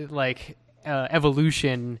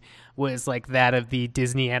 evolution was like that of the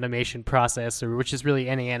Disney animation process, or which is really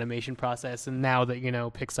any animation process. And now that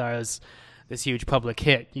Pixar's this huge public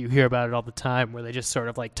hit, you hear about it all the time, where they just sort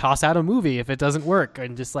of like toss out a movie if it doesn't work,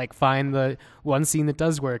 and just like find the one scene that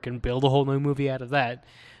does work and build a whole new movie out of that.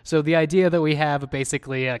 So the idea that we have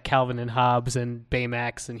basically Calvin and Hobbes and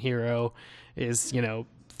Baymax and Hero is,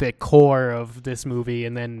 the core of this movie,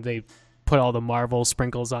 and then they put all the Marvel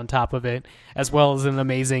sprinkles on top of it, as well as an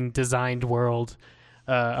amazing designed world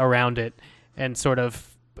around it, and sort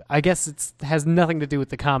of, I guess it has nothing to do with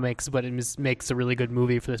the comics, but it makes a really good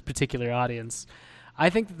movie for this particular audience. I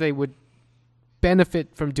think that they would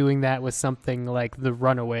benefit from doing that with something like The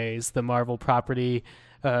Runaways, the Marvel property,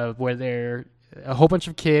 where they're a whole bunch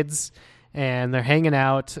of kids and they're hanging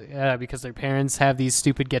out because their parents have these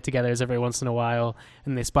stupid get-togethers every once in a while,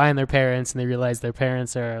 and they spy on their parents, and they realize their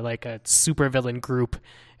parents are like a supervillain group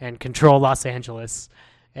and control Los Angeles.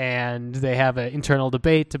 And they have an internal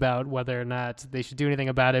debate about whether or not they should do anything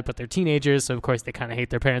about it, but they're teenagers, so of course they kind of hate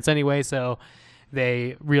their parents anyway, so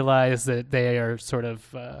they realize that they are sort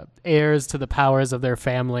of heirs to the powers of their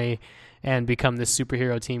family and become this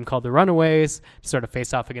superhero team called the Runaways to sort of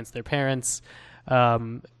face off against their parents.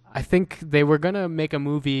 I think they were going to make a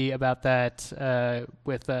movie about that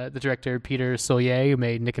with the director Peter Sollers, who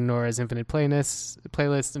made Nick and Nora's Infinite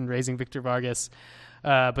Playlist and Raising Victor Vargas,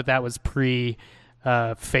 but that was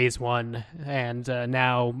Phase 1, and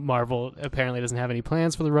now Marvel apparently doesn't have any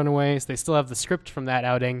plans for the Runaways. They still have the script from that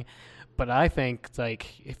outing, but I think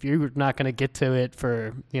if you're not going to get to it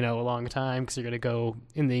for a long time because you're going to go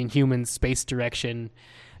in the Inhuman space direction,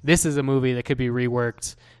 this is a movie that could be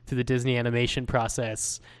reworked through the Disney animation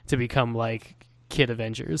process to become like Kid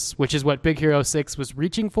Avengers, which is what Big Hero 6 was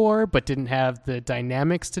reaching for, but didn't have the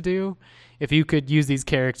dynamics to do. If you could use these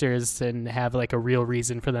characters and have like a real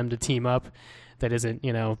reason for them to team up that isn't,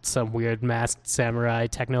 some weird masked samurai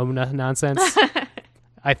techno nonsense,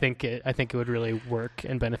 I think it would really work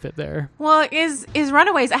and benefit there. Well, is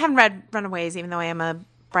Runaways? I haven't read Runaways, even though I am a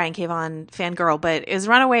Brian K. Vaughan fangirl. But is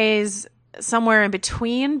Runaways somewhere in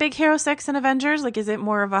between Big Hero 6 and Avengers? Like, is it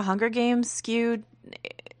more of a Hunger Games skewed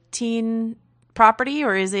teen property,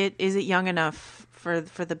 or is it young enough for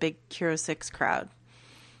the Big Hero 6 crowd?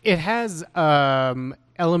 It has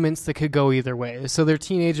elements that could go either way. So they're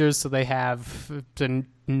teenagers, so they have the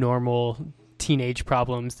normal teenage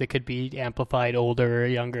problems that could be amplified older or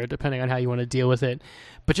younger, depending on how you want to deal with it.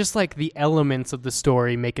 But just like the elements of the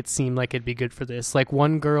story make it seem like it'd be good for this. Like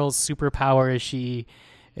one girl's superpower is she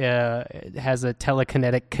has a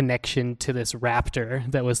telekinetic connection to this raptor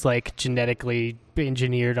that was like genetically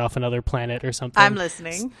engineered off another planet or something. I'm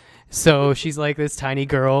listening. So she's like this tiny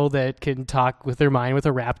girl that can talk with her mind with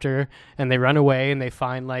a raptor, and they run away and they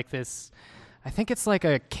find like this I think it's like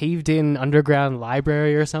a caved-in underground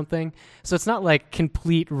library or something. So it's not like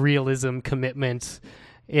complete realism commitment.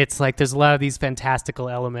 It's like there's a lot of these fantastical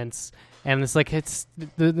elements, and it's like at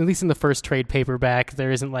least in the first trade paperback,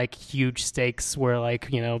 there isn't like huge stakes where like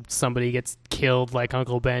somebody gets killed like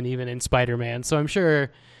Uncle Ben even in Spider-Man. So I'm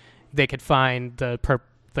sure they could find the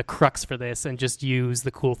crux for this and just use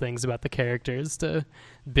the cool things about the characters to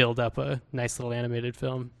build up a nice little animated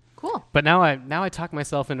film. Cool. But now I talk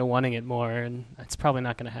myself into wanting it more, and it's probably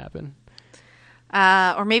not going to happen.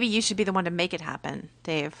 Or maybe you should be the one to make it happen,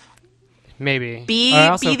 Dave. Maybe. Be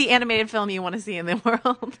the animated film you want to see in the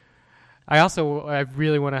world. I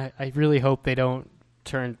really hope they don't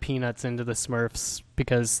turn Peanuts into the Smurfs,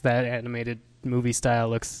 because that animated movie style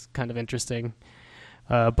looks kind of interesting.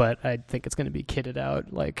 But I think it's going to be kitted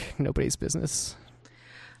out like nobody's business.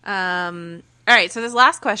 All right, so this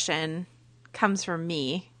last question comes from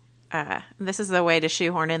me. This is the way to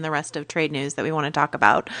shoehorn in the rest of trade news that we want to talk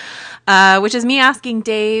about, which is me asking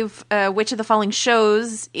Dave, which of the following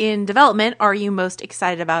shows in development are you most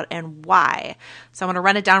excited about and why? So I'm going to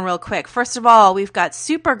run it down real quick. First of all, we've got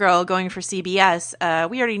Supergirl going for CBS.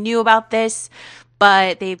 We already knew about this,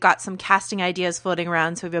 but they've got some casting ideas floating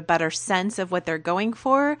around, so we have a better sense of what they're going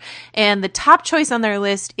for. And the top choice on their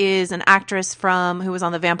list is an actress who was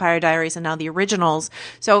on the Vampire Diaries and now the Originals.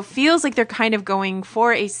 So it feels like they're kind of going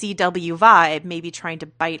for a CW vibe, maybe trying to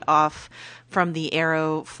bite off from the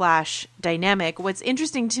Arrow Flash dynamic. What's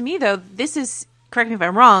interesting to me, though, correct me if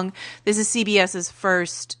I'm wrong, this is CBS's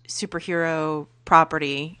first superhero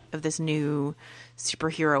property of this new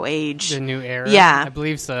superhero age. The new era? Yeah. I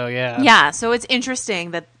believe so, yeah. Yeah, so it's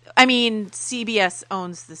interesting that, CBS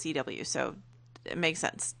owns the CW, so it makes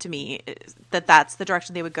sense to me that that's the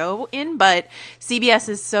direction they would go in, but CBS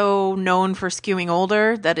is so known for skewing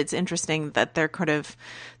older that it's interesting that they're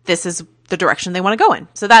this is the direction they want to go in.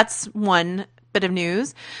 So that's one bit of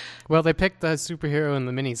news. Well, they picked the superhero in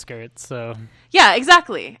the miniskirt, so... Yeah,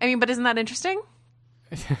 exactly. But isn't that interesting?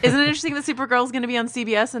 Isn't it interesting that Supergirl's going to be on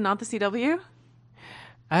CBS and not the CW?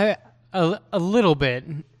 A little bit.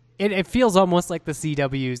 It feels almost like the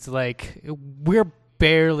CW's like, we're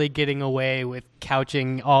barely getting away with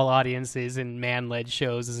couching all audiences in man-led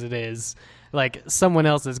shows as it is. Like, someone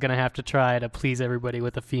else is going to have to try to please everybody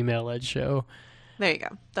with a female-led show. There you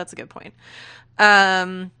go. That's a good point.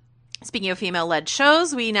 Speaking of female-led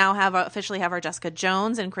shows, we now officially have our Jessica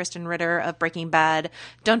Jones and Kristen Ritter of Breaking Bad,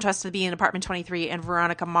 Don't Trust the Bee in Apartment 23, and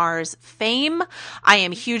Veronica Mars fame. I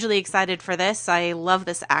am hugely excited for this. I love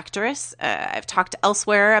this actress. I've talked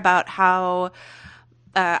elsewhere about how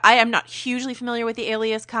I am not hugely familiar with the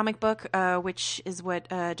Alias comic book, which is what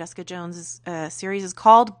Jessica Jones' series is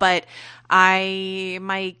called, but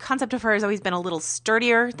my concept of her has always been a little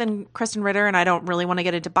sturdier than Kristen Ritter, and I don't really want to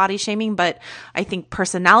get into body shaming, but I think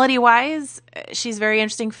personality-wise, she's a very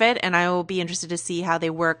interesting fit, and I will be interested to see how they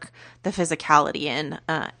work the physicality in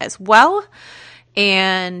as well.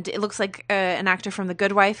 And it looks like an actor from The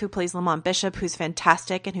Good Wife who plays Lamont Bishop, who's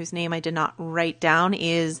fantastic, and whose name I did not write down,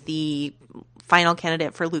 is the final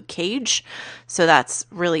candidate for Luke Cage. So that's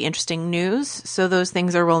really interesting news. So those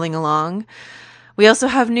things are rolling along. We also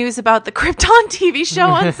have news about the Krypton TV show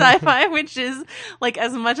on Sci-Fi, which is like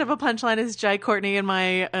as much of a punchline as Jai Courtney in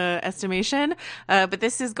my estimation. But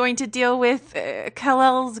this is going to deal with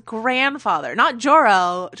Kal-El's grandfather, not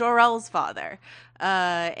Jor-El's father.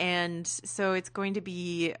 And so it's going to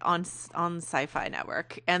be on Sci-Fi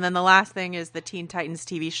Network. And then the last thing is the Teen Titans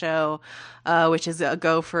TV show, which is a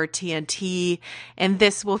go for TNT. And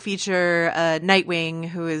this will feature Nightwing,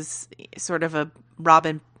 who is sort of a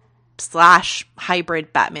Robin /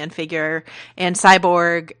 hybrid Batman figure, and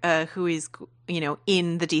Cyborg, who is,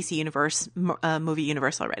 in the DC universe, movie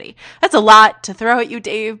universe already. That's a lot to throw at you,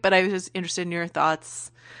 Dave, but I was just interested in your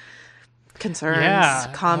thoughts, concerns,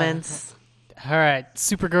 comments. All right,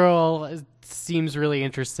 Supergirl seems really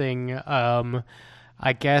interesting.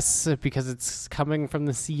 I guess because it's coming from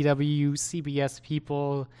the CW, CBS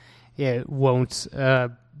people, it won't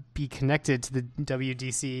be connected to the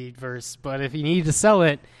WDC verse. But if you need to sell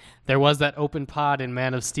it, there was that open pod in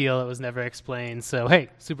Man of Steel that was never explained. So hey,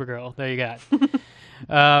 Supergirl, there you got.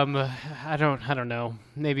 I don't know.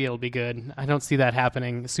 Maybe it'll be good. I don't see that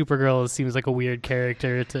happening. Supergirl seems like a weird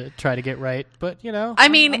character to try to get right, but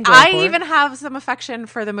I'm even have some affection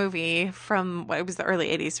for the movie from it was the early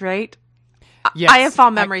 80s, right? Yes, I have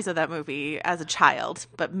fond memories of that movie as a child,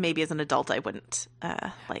 but maybe as an adult I wouldn't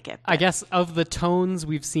like it. But. I guess of the tones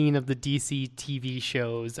we've seen of the DC TV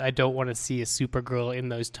shows, I don't want to see a Supergirl in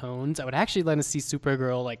those tones. I would actually like to see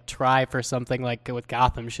Supergirl like try for something like what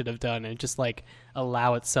Gotham should have done and just like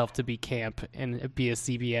allow itself to be camp and be a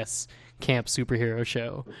CBS camp superhero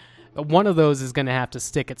show. one of those is going to have to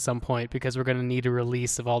stick at some point because we're going to need a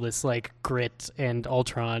release of all this like Grit and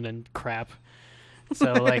Ultron and crap.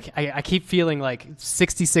 So like I keep feeling like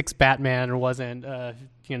 66 Batman wasn't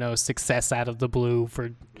success out of the blue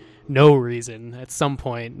for no reason. At some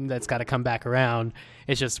point that's got to come back around.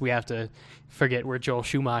 It's just we have to forget where Joel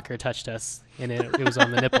Schumacher touched us and it was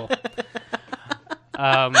on the nipple.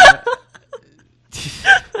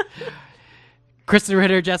 Kristen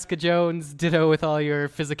Ritter, Jessica Jones, ditto with all your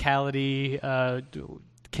physicality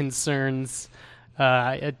concerns.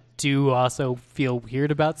 I do also feel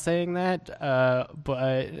weird about saying that,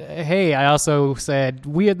 but hey, I also said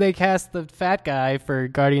weird they cast the fat guy for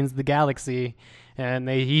Guardians of the Galaxy, and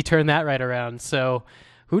he turned that right around. So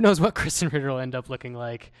who knows what Kristen Ritter will end up looking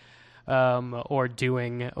like, or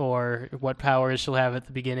doing, or what powers she'll have at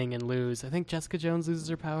the beginning and lose. I think Jessica Jones loses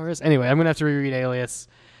her powers. Anyway, I'm gonna have to reread Alias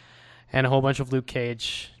and a whole bunch of Luke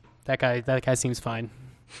Cage. That guy seems fine.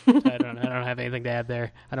 I don't have anything to add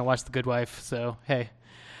there. I don't watch The Good Wife, so hey.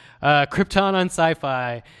 Krypton on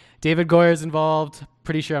Sci-Fi. David Goyer's involved.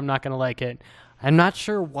 Pretty sure I'm not going to like it. I'm not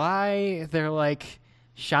sure why they're like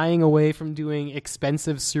shying away from doing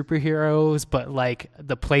expensive superheroes, but like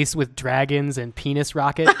the place with dragons and penis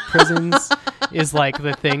rocket prisons is like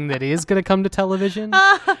the thing that is going to come to television.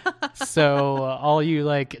 So all you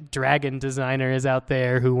like dragon designers out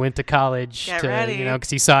there who went to college Get ready.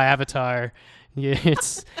 because you saw Avatar,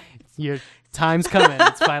 it's your time's coming.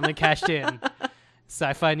 It's finally cashed in.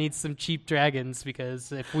 Sci-fi needs some cheap dragons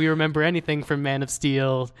because if we remember anything from Man of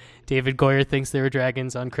Steel, David Goyer thinks there were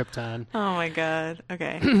dragons on Krypton. Oh my god.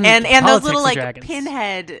 Okay. And those little like dragons.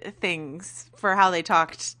 pinhead things for how they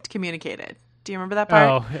communicated. Do you remember that part?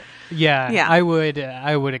 Oh, yeah. I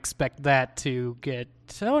would expect that to get.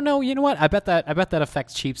 Oh no, you know what? I bet that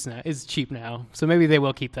effect is cheap now. So maybe they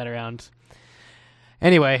will keep that around.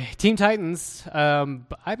 Anyway, Teen Titans.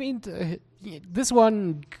 I mean, this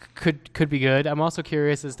one could be good. I'm also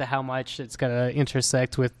curious as to how much it's gonna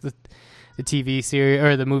intersect with the TV series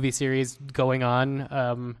or the movie series going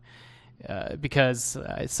on. Because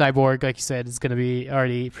Cyborg, like you said, is going to be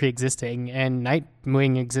already pre-existing, and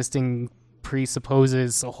Nightwing existing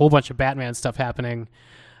presupposes a whole bunch of Batman stuff happening,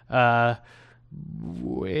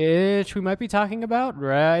 which we might be talking about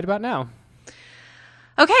right about now.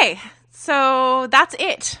 Okay, so that's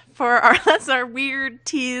it for that's our weird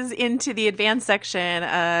tease into the advanced section,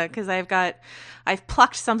 because I've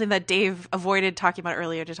plucked something that Dave avoided talking about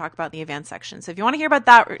earlier to talk about in the advanced section. So if you want to hear about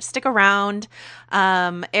that, stick around.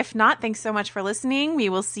 If not, thanks so much for listening. We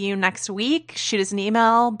will see you next week. Shoot us an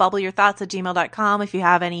email, bubbleyourthoughts@gmail.com if you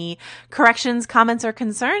have any corrections, comments, or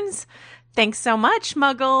concerns. Thanks so much,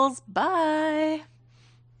 Muggles. Bye.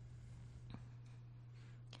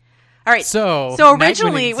 All right. So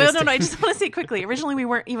originally, I just want to say quickly, originally we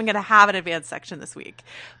weren't even going to have an advanced section this week,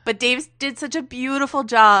 but Dave did such a beautiful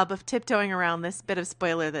job of tiptoeing around this bit of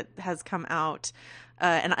spoiler that has come out.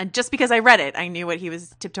 And just because I read it, I knew what he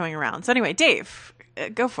was tiptoeing around. So anyway, Dave,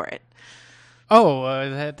 go for it. Oh,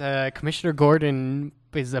 that Commissioner Gordon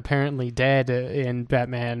is apparently dead in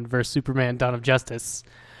Batman vs. Superman: Dawn of Justice,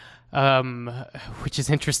 which is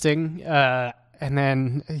interesting. And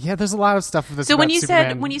then, there's a lot of stuff with this. So when you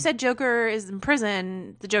Superman. said Joker is in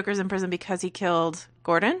prison, the Joker's in prison because he killed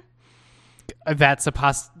Gordon? That's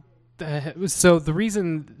a so the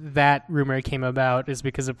reason that rumor came about is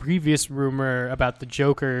because a previous rumor about the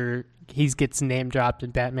Joker, he gets name dropped in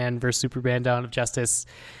Batman vs. Superman: Dawn of Justice.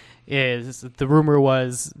 Is the rumor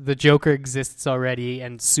was the Joker exists already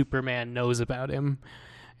and Superman knows about him,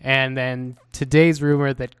 and then today's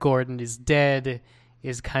rumor that Gordon is dead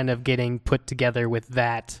is kind of getting put together with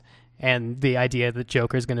that and the idea that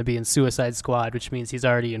Joker's going to be in Suicide Squad, which means he's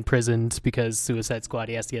already imprisoned because Suicide Squad,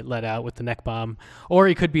 he has to get let out with the neck bomb. Or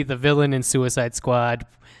he could be the villain in Suicide Squad,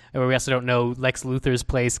 or we also don't know Lex Luthor's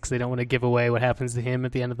place because they don't want to give away what happens to him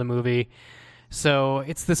at the end of the movie. So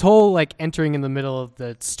it's this whole like entering in the middle of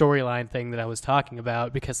the storyline thing that I was talking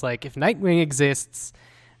about, because like if Nightwing exists,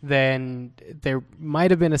 then there might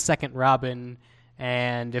have been a second Robin.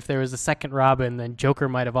 And if there was a second Robin, then Joker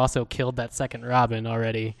might have also killed that second Robin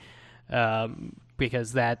already,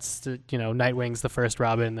 because that's, Nightwing's the first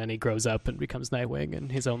Robin, then he grows up and becomes Nightwing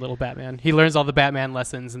and his own little Batman. He learns all the Batman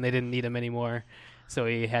lessons, and they didn't need him anymore, so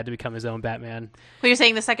he had to become his own Batman. Well, you're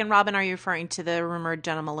saying the second Robin, are you referring to the rumored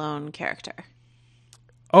Jenna Malone character?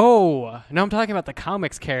 Oh, no, I'm talking about the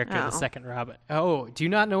comics character, the second Robin. Oh, do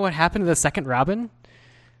you not know what happened to the second Robin?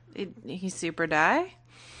 He super die?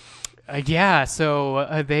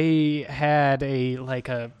 So they had a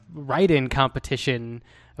write-in competition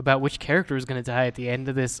about which character was going to die at the end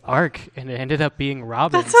of this arc, and it ended up being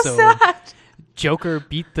Robin. That's so sad. Joker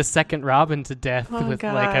beat the second Robin to death with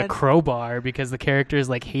like a crowbar because the characters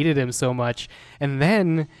like hated him so much, and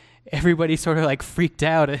then everybody sort of like freaked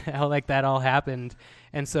out at how like that all happened,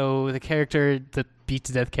 and so the beat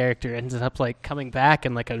to death character ended up like coming back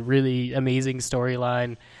in like a really amazing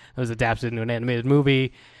storyline that was adapted into an animated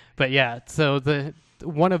movie. But yeah, so the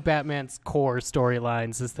one of Batman's core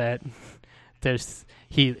storylines is that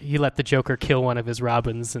he let the Joker kill one of his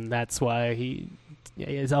Robins, and that's why he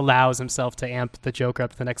allows himself to amp the Joker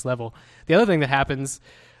up to the next level. The other thing that happens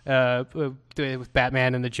with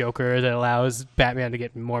Batman and the Joker that allows Batman to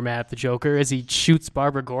get more mad at the Joker is he shoots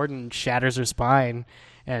Barbara Gordon, shatters her spine,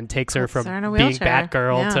 and takes her from being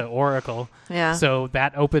Batgirl to Oracle. Yeah. So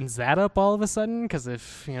that opens that up all of a sudden, because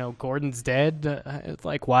if Gordon's dead,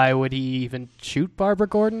 like why would he even shoot Barbara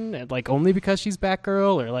Gordon? And, like only because she's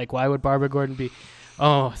Batgirl, or like why would Barbara Gordon be?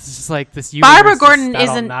 Oh, it's just like this. Barbara Gordon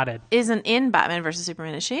isn't in Batman versus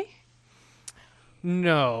Superman, is she?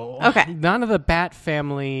 No. Okay. None of the Bat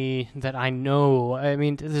family that I know. I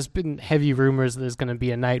mean, there's been heavy rumors that there's going to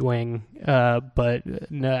be a Nightwing,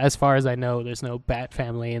 but no, as far as I know, there's no Bat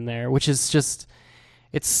family in there, which is just,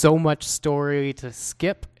 it's so much story to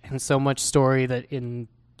skip and so much story that in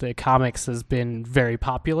the comics has been very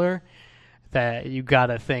popular that you got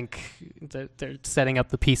to think that they're setting up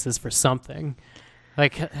the pieces for something.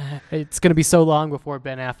 Like, it's going to be so long before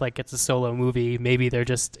Ben Affleck gets a solo movie. Maybe they're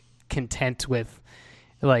just content with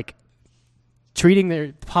like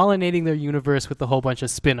pollinating their universe with a whole bunch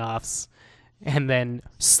of spin-offs, and then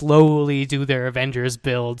slowly do their Avengers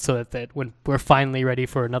build so that when we're finally ready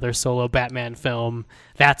for another solo Batman film,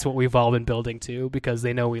 that's what we've all been building to, because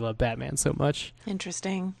they know we love Batman so much.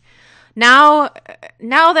 Interesting. Now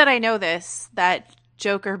that I know this, that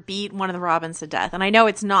Joker beat one of the Robins to death, and I know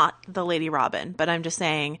it's not the Lady Robin, but I'm just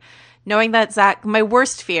saying, knowing that Zach, my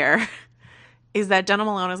worst fear is that Jenna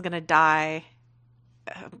Malone is going to die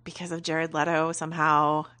because of Jared Leto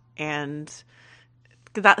somehow, and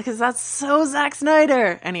because that's so Zack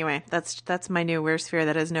Snyder. Anyway, that's my new worst fear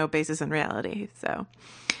that has no basis in reality. So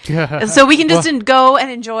we can just go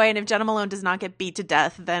and enjoy, and if Jenna Malone does not get beat to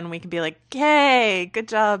death, then we can be like, hey, good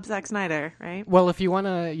job, Zack Snyder, right? Well, if you want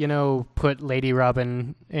to, put Lady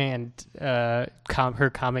Robin and her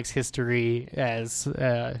comics history as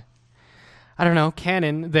I don't know,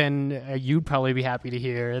 canon, then you'd probably be happy to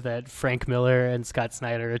hear that Frank Miller and Scott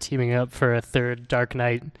Snyder are teaming up for a third Dark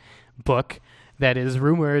Knight book that is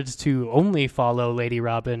rumored to only follow Lady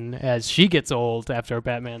Robin as she gets old after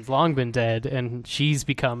Batman's long been dead, and she's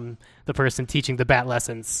become the person teaching the bat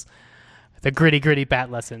lessons, the gritty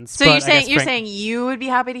bat lessons. So you're saying you would be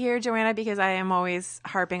happy to hear, Joanna, because I am always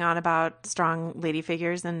harping on about strong lady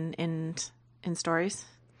figures in stories?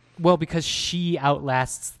 Well, because she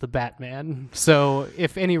outlasts the Batman. So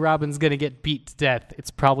if any Robin's going to get beat to death,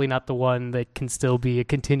 it's probably not the one that can still be a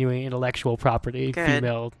continuing intellectual property,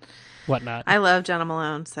 female, whatnot. I love Jenna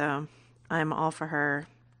Malone, so I'm all for her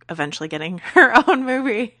eventually getting her own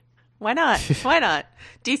movie. Why not? Why not?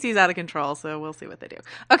 DC's out of control, so we'll see what they do.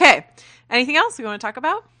 Okay. Anything else we want to talk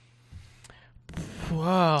about?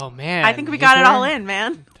 Whoa, man. I think we got it all in,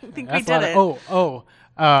 man. I think we did it.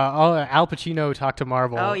 Al Pacino talked to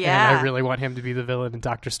Marvel. Oh, yeah. And I really want him to be the villain in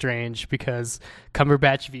Doctor Strange, because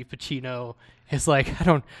Cumberbatch v. Pacino is like, I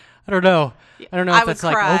don't know. I don't know if that's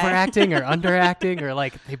like overacting or underacting, or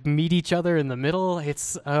like they meet each other in the middle.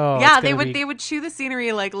 They would chew the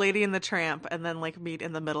scenery like Lady and the Tramp, and then like meet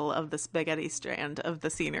in the middle of the spaghetti strand of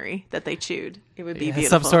the scenery that they chewed. It would be beautiful.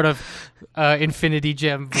 Some sort of infinity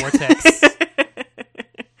gem vortex.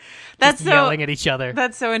 That's yelling at each other.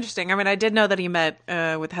 That's so interesting. I mean, I did know that he met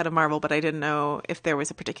with the head of Marvel, but I didn't know if there was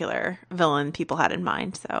a particular villain people had in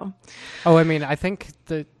mind. So, I mean, I think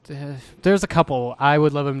that there's a couple. I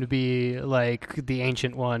would love him to be like the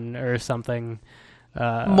Ancient One or something,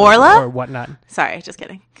 Morla or whatnot. Sorry, just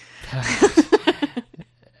kidding.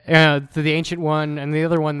 The Ancient One, and the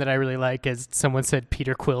other one that I really like is someone said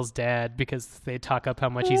Peter Quill's dad, because they talk up how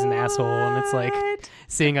much he's an asshole, and it's like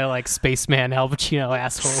seeing a like spaceman Al Pacino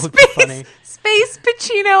asshole would be funny. Space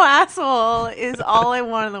Pacino asshole is all I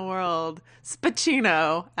want in the world.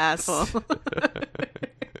 Spacino asshole.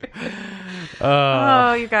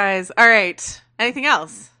 Oh, you guys! All right. Anything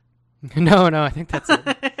else? No, I think that's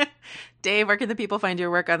it. Dave, where can the people find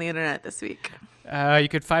your work on the internet this week? You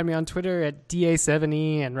could find me on Twitter at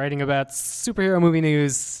DA7E, and writing about superhero movie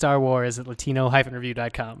news, Star Wars, at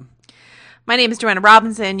latino-review.com. My name is Joanna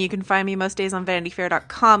Robinson. You can find me most days on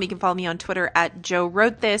VanityFair.com. You can follow me on Twitter at Joe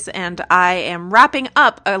Wrote This, and I am wrapping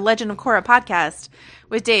up a Legend of Korra podcast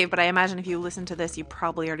with Dave, but I imagine if you listen to this, you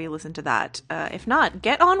probably already listened to that. If not,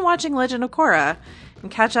 get on watching Legend of Korra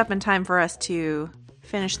and catch up in time for us to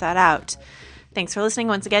finish that out. Thanks for listening.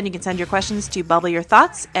 Once again, you can send your questions to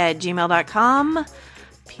bubbleyourthoughts@gmail.com.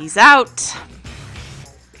 Peace out.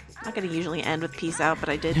 I'm not going to usually end with peace out, but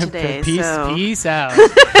I did today. Peace out.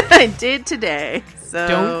 I did today. So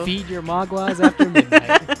Don't feed your mogwais after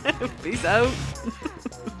midnight. Peace out.